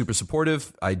they were super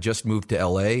supportive. I just moved to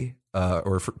LA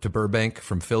to Burbank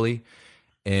from Philly,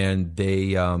 and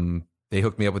they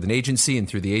hooked me up with an agency, and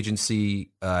through the agency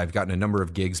I've gotten a number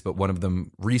of gigs, but one of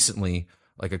them recently,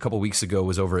 like a couple weeks ago,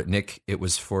 was over at Nick. It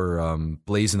was for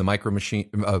Blaze and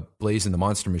the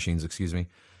Monster Machines, excuse me.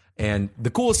 And the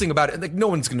coolest thing about it, like, no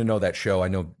one's going to know that show. I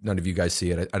know none of you guys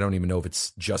see it. I don't even know if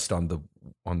it's just on the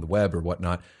web or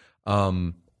whatnot.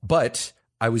 But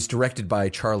I was directed by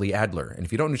Charlie Adler. And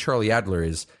if you don't know who Charlie Adler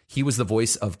is, he was the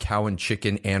voice of Cow and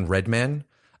Chicken and Redman.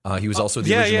 He was also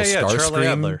the original Charlie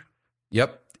Starscream. Adler.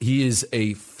 Yep. He is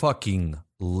a fucking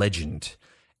legend.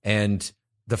 And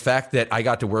the fact that I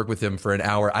got to work with him for an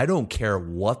hour, I don't care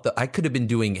what I could have been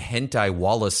doing hentai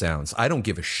walla sounds. I don't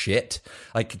give a shit.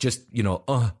 Like, just,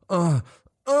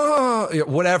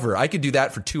 whatever. I could do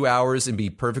that for 2 hours and be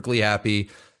perfectly happy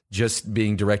just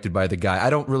being directed by the guy. I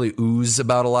don't really ooze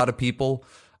about a lot of people.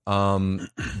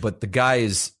 But the guy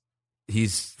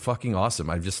he's fucking awesome.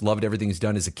 I've just loved everything he's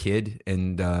done as a kid,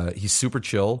 and he's super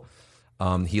chill.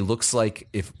 He looks like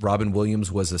if Robin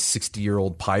Williams was a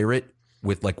 60-year-old pirate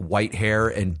with like white hair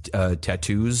and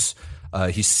tattoos.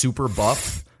 He's super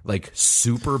buff,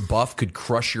 could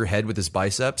crush your head with his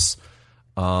biceps.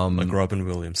 Like Robin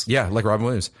Williams. Yeah, like Robin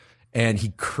Williams. And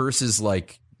he curses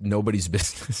like nobody's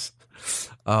business.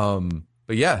 But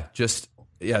yeah,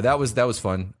 that was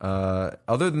fun.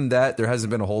 Other than that, there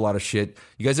hasn't been a whole lot of shit.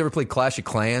 You guys ever play Clash of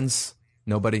Clans?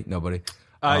 Nobody?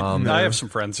 I have some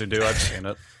friends who do. I've seen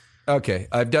it. Okay.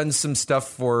 I've done some stuff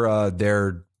for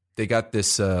they got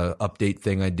this update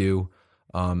thing I do.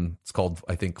 It's called,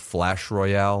 I think, Flash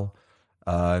Royale.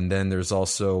 And then there's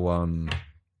also,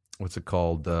 what's it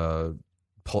called?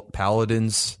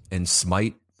 Paladins and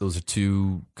Smite. Those are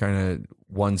two kind of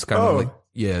ones kind of like,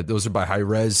 yeah, those are by High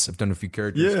Res. I've done a few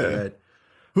characters for that.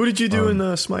 Who did you do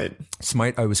in Smite?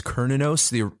 Smite, I was Kernanos,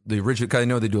 the original, because I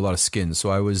know they do a lot of skins. So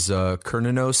I was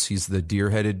Kernanos. He's the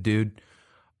deer-headed dude.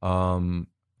 And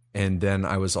then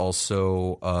I was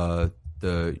also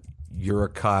the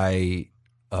Urukai,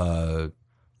 the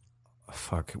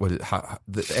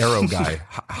arrow guy,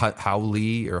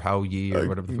 Howlee or Howye or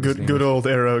whatever. Good old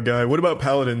arrow guy. What about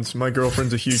Paladins? My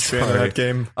girlfriend's a huge fan of that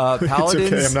game.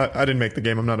 Paladins. It's okay. I didn't make the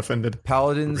game. I'm not offended.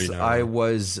 Paladins. I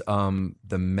was the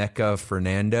Mecha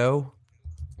Fernando.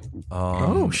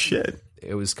 Oh shit!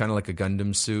 It was kind of like a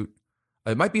Gundam suit.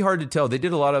 It might be hard to tell. They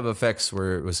did a lot of effects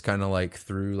where it was kind of like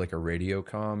through like a radio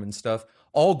comm and stuff.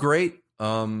 All great.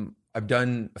 I've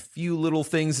done a few little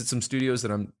things at some studios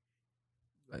that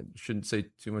I shouldn't say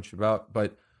too much about,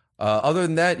 but other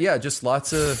than that, yeah, just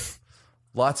lots of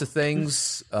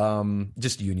things.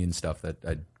 Just union stuff that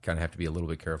I kind of have to be a little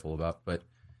bit careful about. But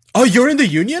Oh, you're in the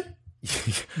union?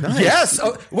 Nice. Yes.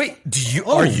 Oh, wait.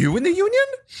 Are you in the union?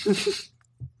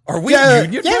 Are we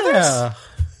union members?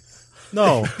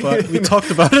 No, but we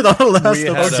talked about it on the last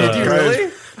episode. Did you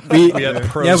really?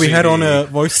 We had on a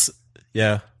voice.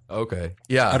 Yeah. Okay.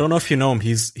 Yeah. I don't know if you know him.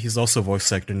 He's also a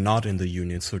voice actor, not in the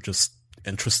union. So just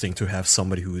interesting to have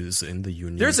somebody who is in the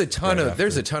union. There's a ton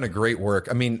of great work.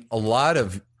 I mean, a lot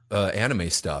of anime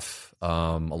stuff,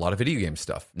 a lot of video game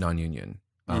stuff, non-union.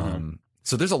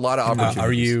 So there's a lot of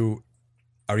opportunities.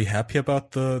 Are you happy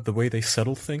about the way they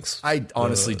settle things? I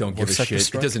honestly don't give a shit.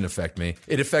 Strike? It doesn't affect me.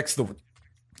 It affects the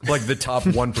top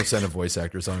 1% of voice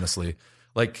actors, honestly.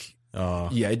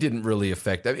 It didn't really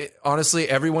affect. I mean, honestly,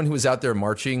 everyone who was out there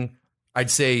marching, I'd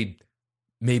say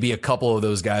maybe a couple of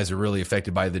those guys are really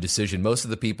affected by the decision. Most of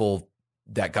the people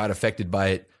that got affected by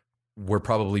it were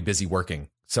probably busy working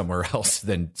somewhere else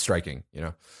than striking.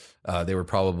 They were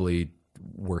probably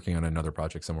working on another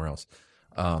project somewhere else.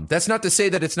 That's not to say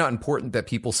that it's not important that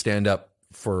people stand up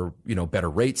for better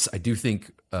rates. I do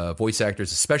think voice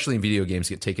actors, especially in video games,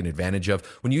 get taken advantage of.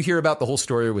 When you hear about the whole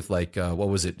story with what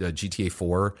was it, GTA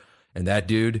 4 and that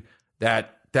dude,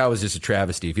 that was just a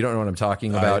travesty. If you don't know what I'm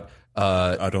talking about,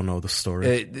 I don't know the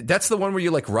story. That's the one where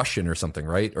you're like Russian or something,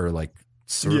 right? Or like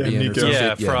Serbian or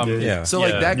something. So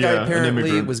that guy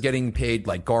apparently was getting paid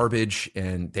like garbage,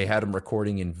 and they had him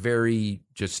recording in very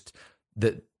just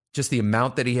the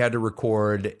amount that he had to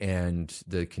record, and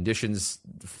the conditions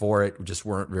for it just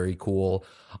weren't very cool.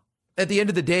 At the end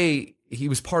of the day, he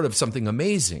was part of something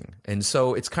amazing. And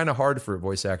so it's kind of hard for a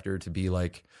voice actor to be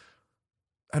like,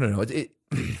 I don't know.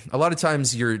 A lot of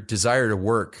times your desire to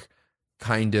work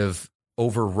kind of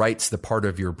overwrites the part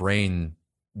of your brain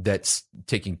that's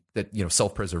taking that,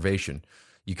 self-preservation.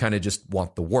 You kind of just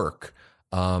want the work.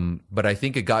 But I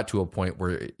think it got to a point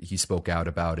where he spoke out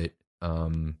about it.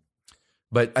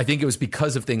 But I think it was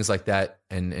because of things like that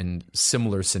and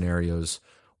similar scenarios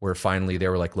where finally they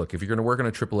were like, look, if you're going to work on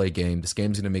a AAA game, this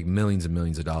game's going to make millions and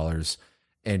millions of dollars,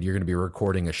 and you're going to be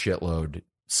recording a shitload.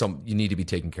 You need to be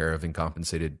taken care of and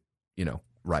compensated,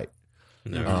 right.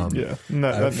 That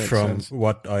makes from sense.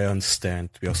 what I understand,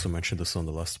 we also mentioned this on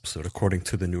the last episode, according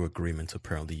to the new agreement,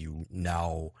 apparently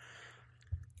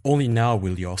only now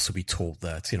will you also be told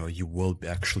that, you will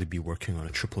actually be working on a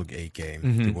AAA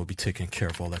game. You will be taking care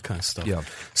of all that kind of stuff. Yeah.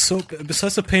 So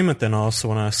besides the payment, then I also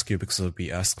want to ask you, because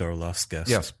we asked our last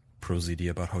guest, Yes. ProZD,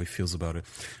 about how he feels about it.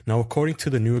 Now, according to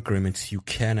the new agreement, you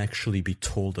can actually be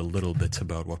told a little bit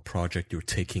about what project you're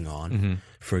taking on.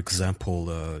 For example,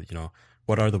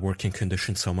 what are the working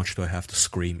conditions? How much do I have to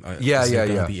scream? Is there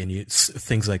going to be any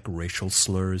things like racial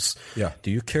slurs? Yeah.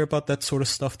 Do you care about that sort of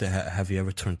stuff? Have you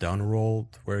ever turned down a role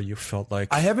where you felt like...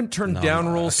 I haven't turned down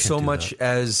roles so much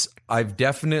as I've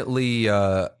definitely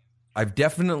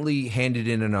handed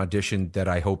in an audition that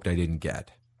I hoped I didn't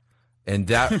get. And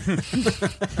that,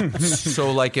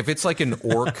 so like if it's like an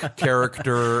orc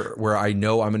character where I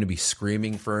know I'm going to be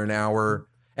screaming for an hour,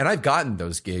 and I've gotten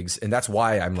those gigs, and that's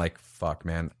why I'm like, fuck,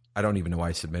 man, I don't even know why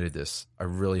I submitted this. I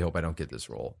really hope I don't get this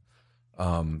role.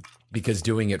 Because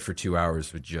doing it for 2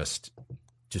 hours would just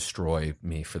destroy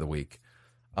me for the week.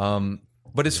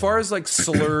 But as far as like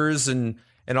slurs and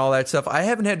all that stuff, I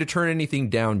haven't had to turn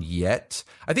anything down yet.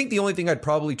 I think the only thing I'd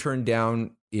probably turn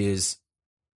down is,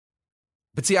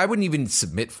 but see, I wouldn't even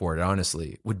submit for it,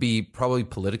 honestly. Would be probably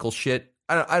political shit.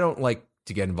 I don't like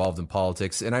to get involved in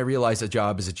politics, and I realize a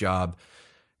job is a job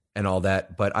and all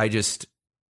that, but I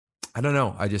don't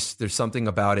know. There's something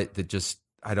about it that just,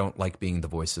 I don't like being the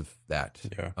voice of that.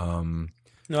 Yeah.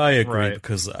 No, I agree,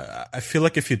 because I feel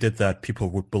like if you did that,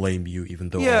 people would blame you, even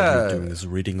though all you're doing is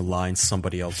reading lines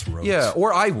somebody else wrote. Yeah,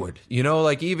 or I would,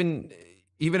 like even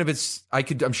if it's,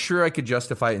 I'm sure I could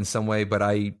justify it in some way, but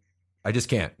I just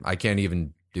can't. I can't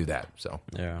even do that. So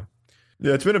yeah,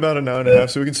 it's been about an hour and a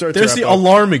half, so we can start. There's to the wrap up.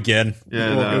 Alarm again.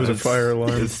 Yeah, it was a fire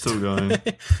alarm. It's still going.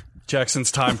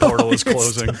 Jackson's time portal is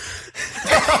closing.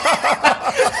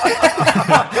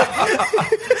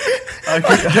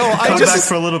 I just back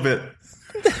for a little bit.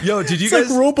 Yo, did you It's guys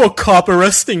like RoboCop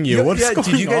arresting you? What's going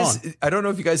did you guys, on? I don't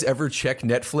know if you guys ever check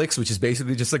Netflix, which is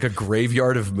basically just like a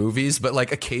graveyard of movies, but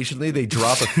like occasionally they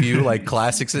drop a few like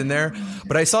classics in there.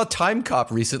 But I saw Time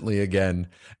Cop recently again,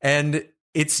 and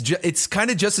it's kind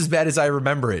of just as bad as I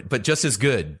remember it, but just as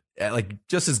good, like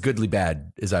just as goodly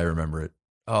bad as I remember it.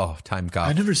 Oh, Time Cop.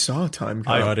 I never saw Time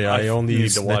Cop. I only need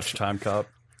use to watch Netflix. Time Cop.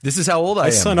 This is how old I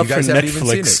am. signed You up for guys haven't even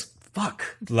seen Netflix it.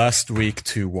 Fuck. last week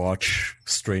to watch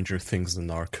Stranger Things and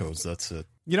Narcos. That's it.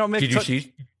 You know, Mick, Did you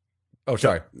see? Oh,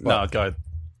 sorry. No, go ahead.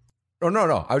 Oh,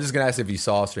 no. I was just going to ask if you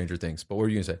saw Stranger Things, but what were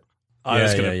you going to say? I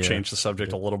was Yeah, going to yeah. change the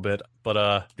subject a little bit,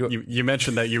 but you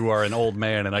mentioned that you are an old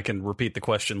man, and I can repeat the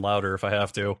question louder if I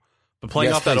have to. But playing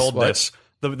Yes, off that please, oldness,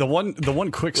 the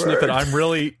one quick snippet I'm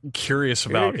really curious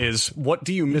about is what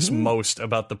do you miss most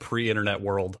about the pre-internet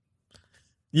world?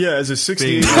 Yeah, as a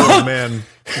 68-year-old man,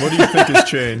 what do you think has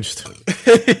changed?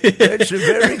 That's a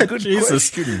very good Jesus.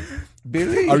 question,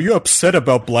 Billy. Are you upset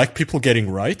about black people getting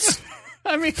rights?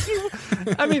 I mean,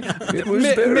 It was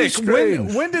very Mick,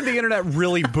 strange. when did the internet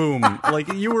really boom?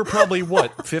 Like, you were probably,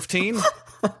 what, 15?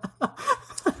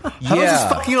 How is this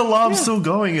fucking alarm still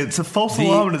going? It's a false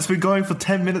alarm and it's been going for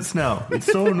 10 minutes now. It's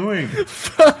so annoying.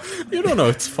 You don't know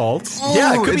it's false.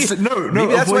 Yeah, it could it's, be. no,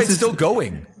 Maybe a that's why voice it's is still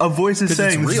going. A voice is 'Cause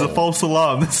saying it's this is a real. false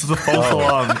alarm. This is a false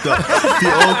alarm. The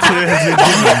all clear has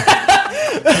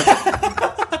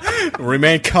been given.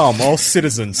 Remain calm, all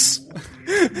citizens.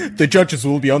 The judges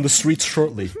will be on the streets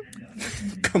shortly.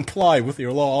 Comply with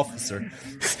your law officer.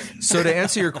 So to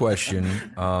answer your question,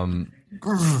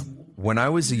 when I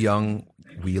was a young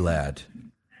wee lad,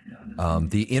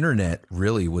 the internet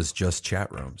really was just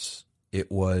chat rooms.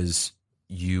 It was,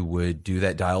 you would do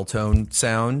that dial tone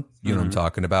sound, you know what I'm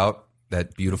talking about,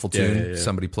 that beautiful tune. yeah.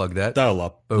 Somebody plug that. Dial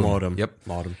up. Boom. Modem. Yep.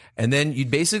 Modem. And then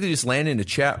you'd basically just land in a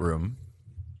chat room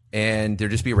and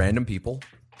there'd just be random people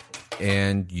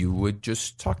and you would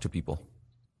just talk to people.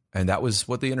 And that was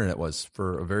what the internet was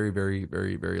for a very, very,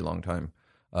 very, very long time,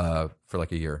 for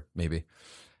like a year, maybe.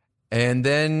 And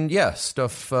then,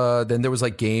 stuff. Then there was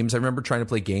like games. I remember trying to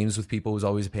play games with people. It was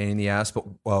always a pain in the ass, but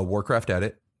Warcraft had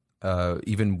it.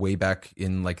 Even way back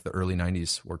in like the early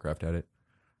 90s, Warcraft had it.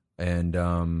 And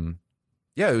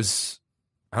it was,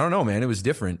 I don't know, man. It was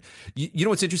different. You know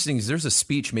what's interesting is there's a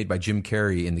speech made by Jim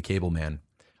Carrey in The Cable Man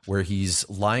where he's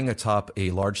lying atop a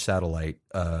large satellite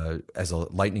as a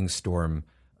lightning storm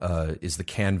is the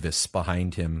canvas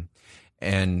behind him.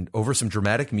 And over some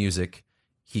dramatic music,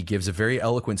 he gives a very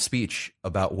eloquent speech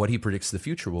about what he predicts the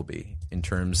future will be in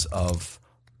terms of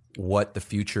what the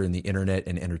future in the internet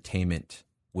and entertainment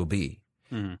will be.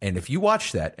 And if you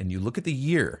watch that and you look at the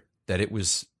year that it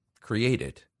was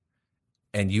created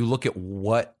and you look at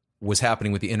what was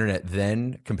happening with the internet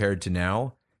then compared to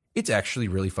now, it's actually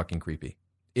really fucking creepy.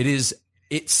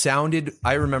 It sounded,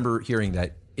 I remember hearing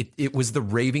that it was the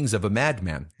ravings of a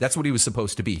madman. That's what he was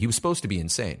supposed to be. He was supposed to be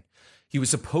insane. He was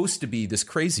supposed to be this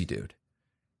crazy dude.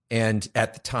 And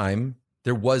at the time,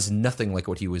 there was nothing like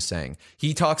what he was saying.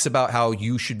 He talks about how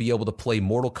you should be able to play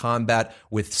Mortal Kombat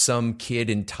with some kid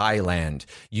in Thailand.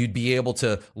 You'd be able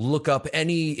to look up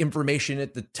any information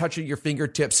at the touch of your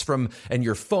fingertips and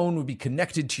your phone would be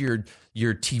connected to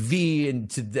your TV and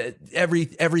to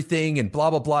everything and blah,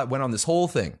 blah, blah. It went on this whole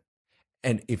thing.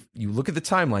 And if you look at the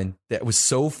timeline, that was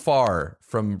so far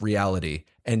from reality.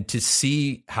 And to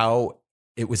see how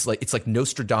it was like, it's like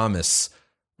Nostradamus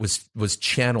was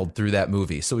channeled through that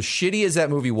movie. So as shitty as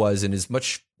that movie was and as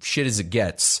much shit as it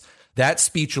gets, that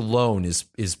speech alone is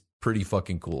pretty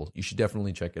fucking cool. You should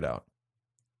definitely check it out.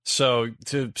 So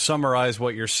to summarize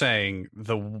what you're saying,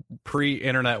 the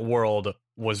pre-internet world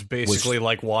was basically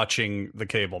like watching The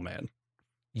Cable Man.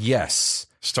 Yes.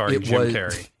 Starring Jim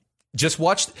Carrey. Just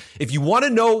watch. If you want to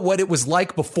know what it was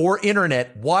like before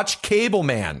internet, watch Cable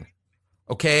Man.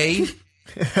 Okay?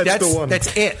 That's the one.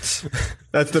 That's it.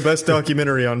 That's the best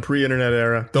documentary on pre-internet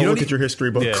era. Don't look at your history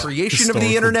book. Yeah. Creation of the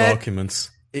Historical internet.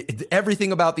 documents.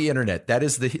 Everything about the internet.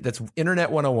 That's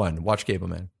Internet 101. Watch Cable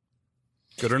Man.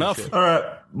 Good enough. All right.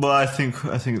 Well, I think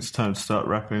it's time to start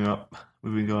wrapping up.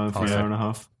 We've been going for an hour and a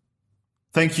half.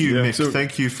 Thank you, Yeah, Mick.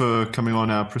 Thank you for coming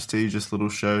on our prestigious little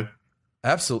show.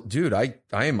 Absolutely, dude. I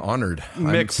am honored. I'm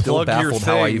Mick, still plug your baffled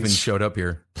how I things. even showed up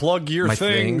here. Plug your My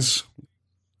things.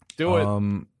 Do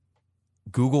it.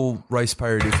 Google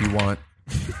RicePirate if you want.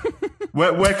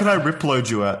 Where can I ripload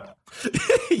you at?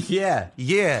 Yeah.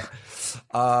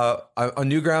 On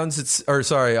Newgrounds,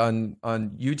 on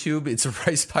YouTube, it's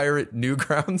RicePirate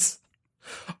Newgrounds.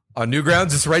 On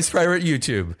Newgrounds, it's RicePirate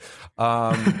YouTube.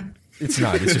 It's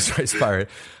not. It's just RicePirate.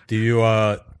 Do you?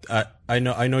 I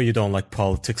know you don't like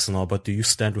politics and all, but do you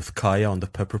stand with Kaya on the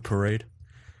Pepper Parade?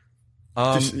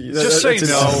 Just say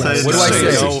no. What do I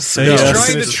say? No. Say He's yes.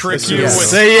 trying to trick you yes. with.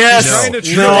 Say yes. He's trying to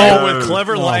trick No. you with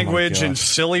clever Oh my language God. and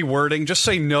silly wording. Just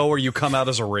say no, or you come out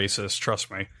as a racist. Trust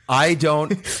me. I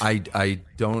don't.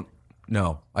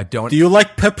 No, I don't. Do you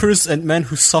like peppers and men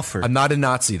who suffer? I'm not a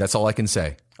Nazi. That's all I can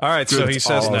say. All right, so he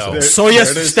says no. So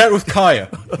yes, There it is. stand with Kaya.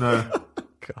 No.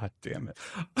 God damn it!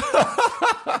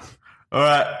 All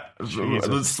right, let's end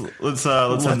this before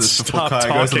Stop Kai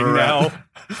goes on a talking rant.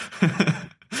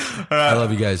 now. I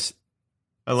love you guys.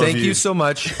 I love Thank you so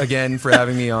much again for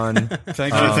having me on.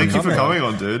 Thank you. Thank you for coming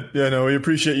on, dude. Yeah, no, we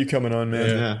appreciate you coming on, man.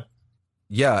 Yeah.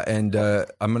 Yeah, and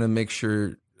I'm gonna make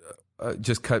sure.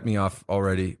 Just cut me off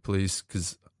already, please,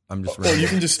 because I'm just. Well, you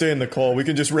can just stay in the call. We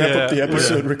can just wrap up the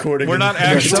episode recording. We're not and-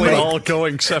 actually Somebody- all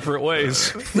going separate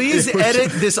ways. Please edit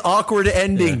this awkward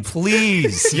ending,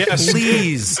 please. Yes.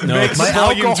 Please. No, Make the my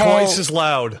volume alcohol, twice as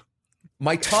loud.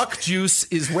 my talk juice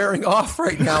is wearing off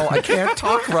right now. I can't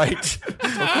talk right.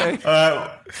 Okay.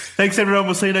 Thanks, everyone.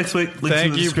 We'll see you next week. Links in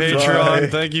Thank the you, description. Patreon. Bye.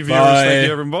 Thank you, viewers. Bye. Thank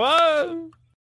you, everyone. Bye.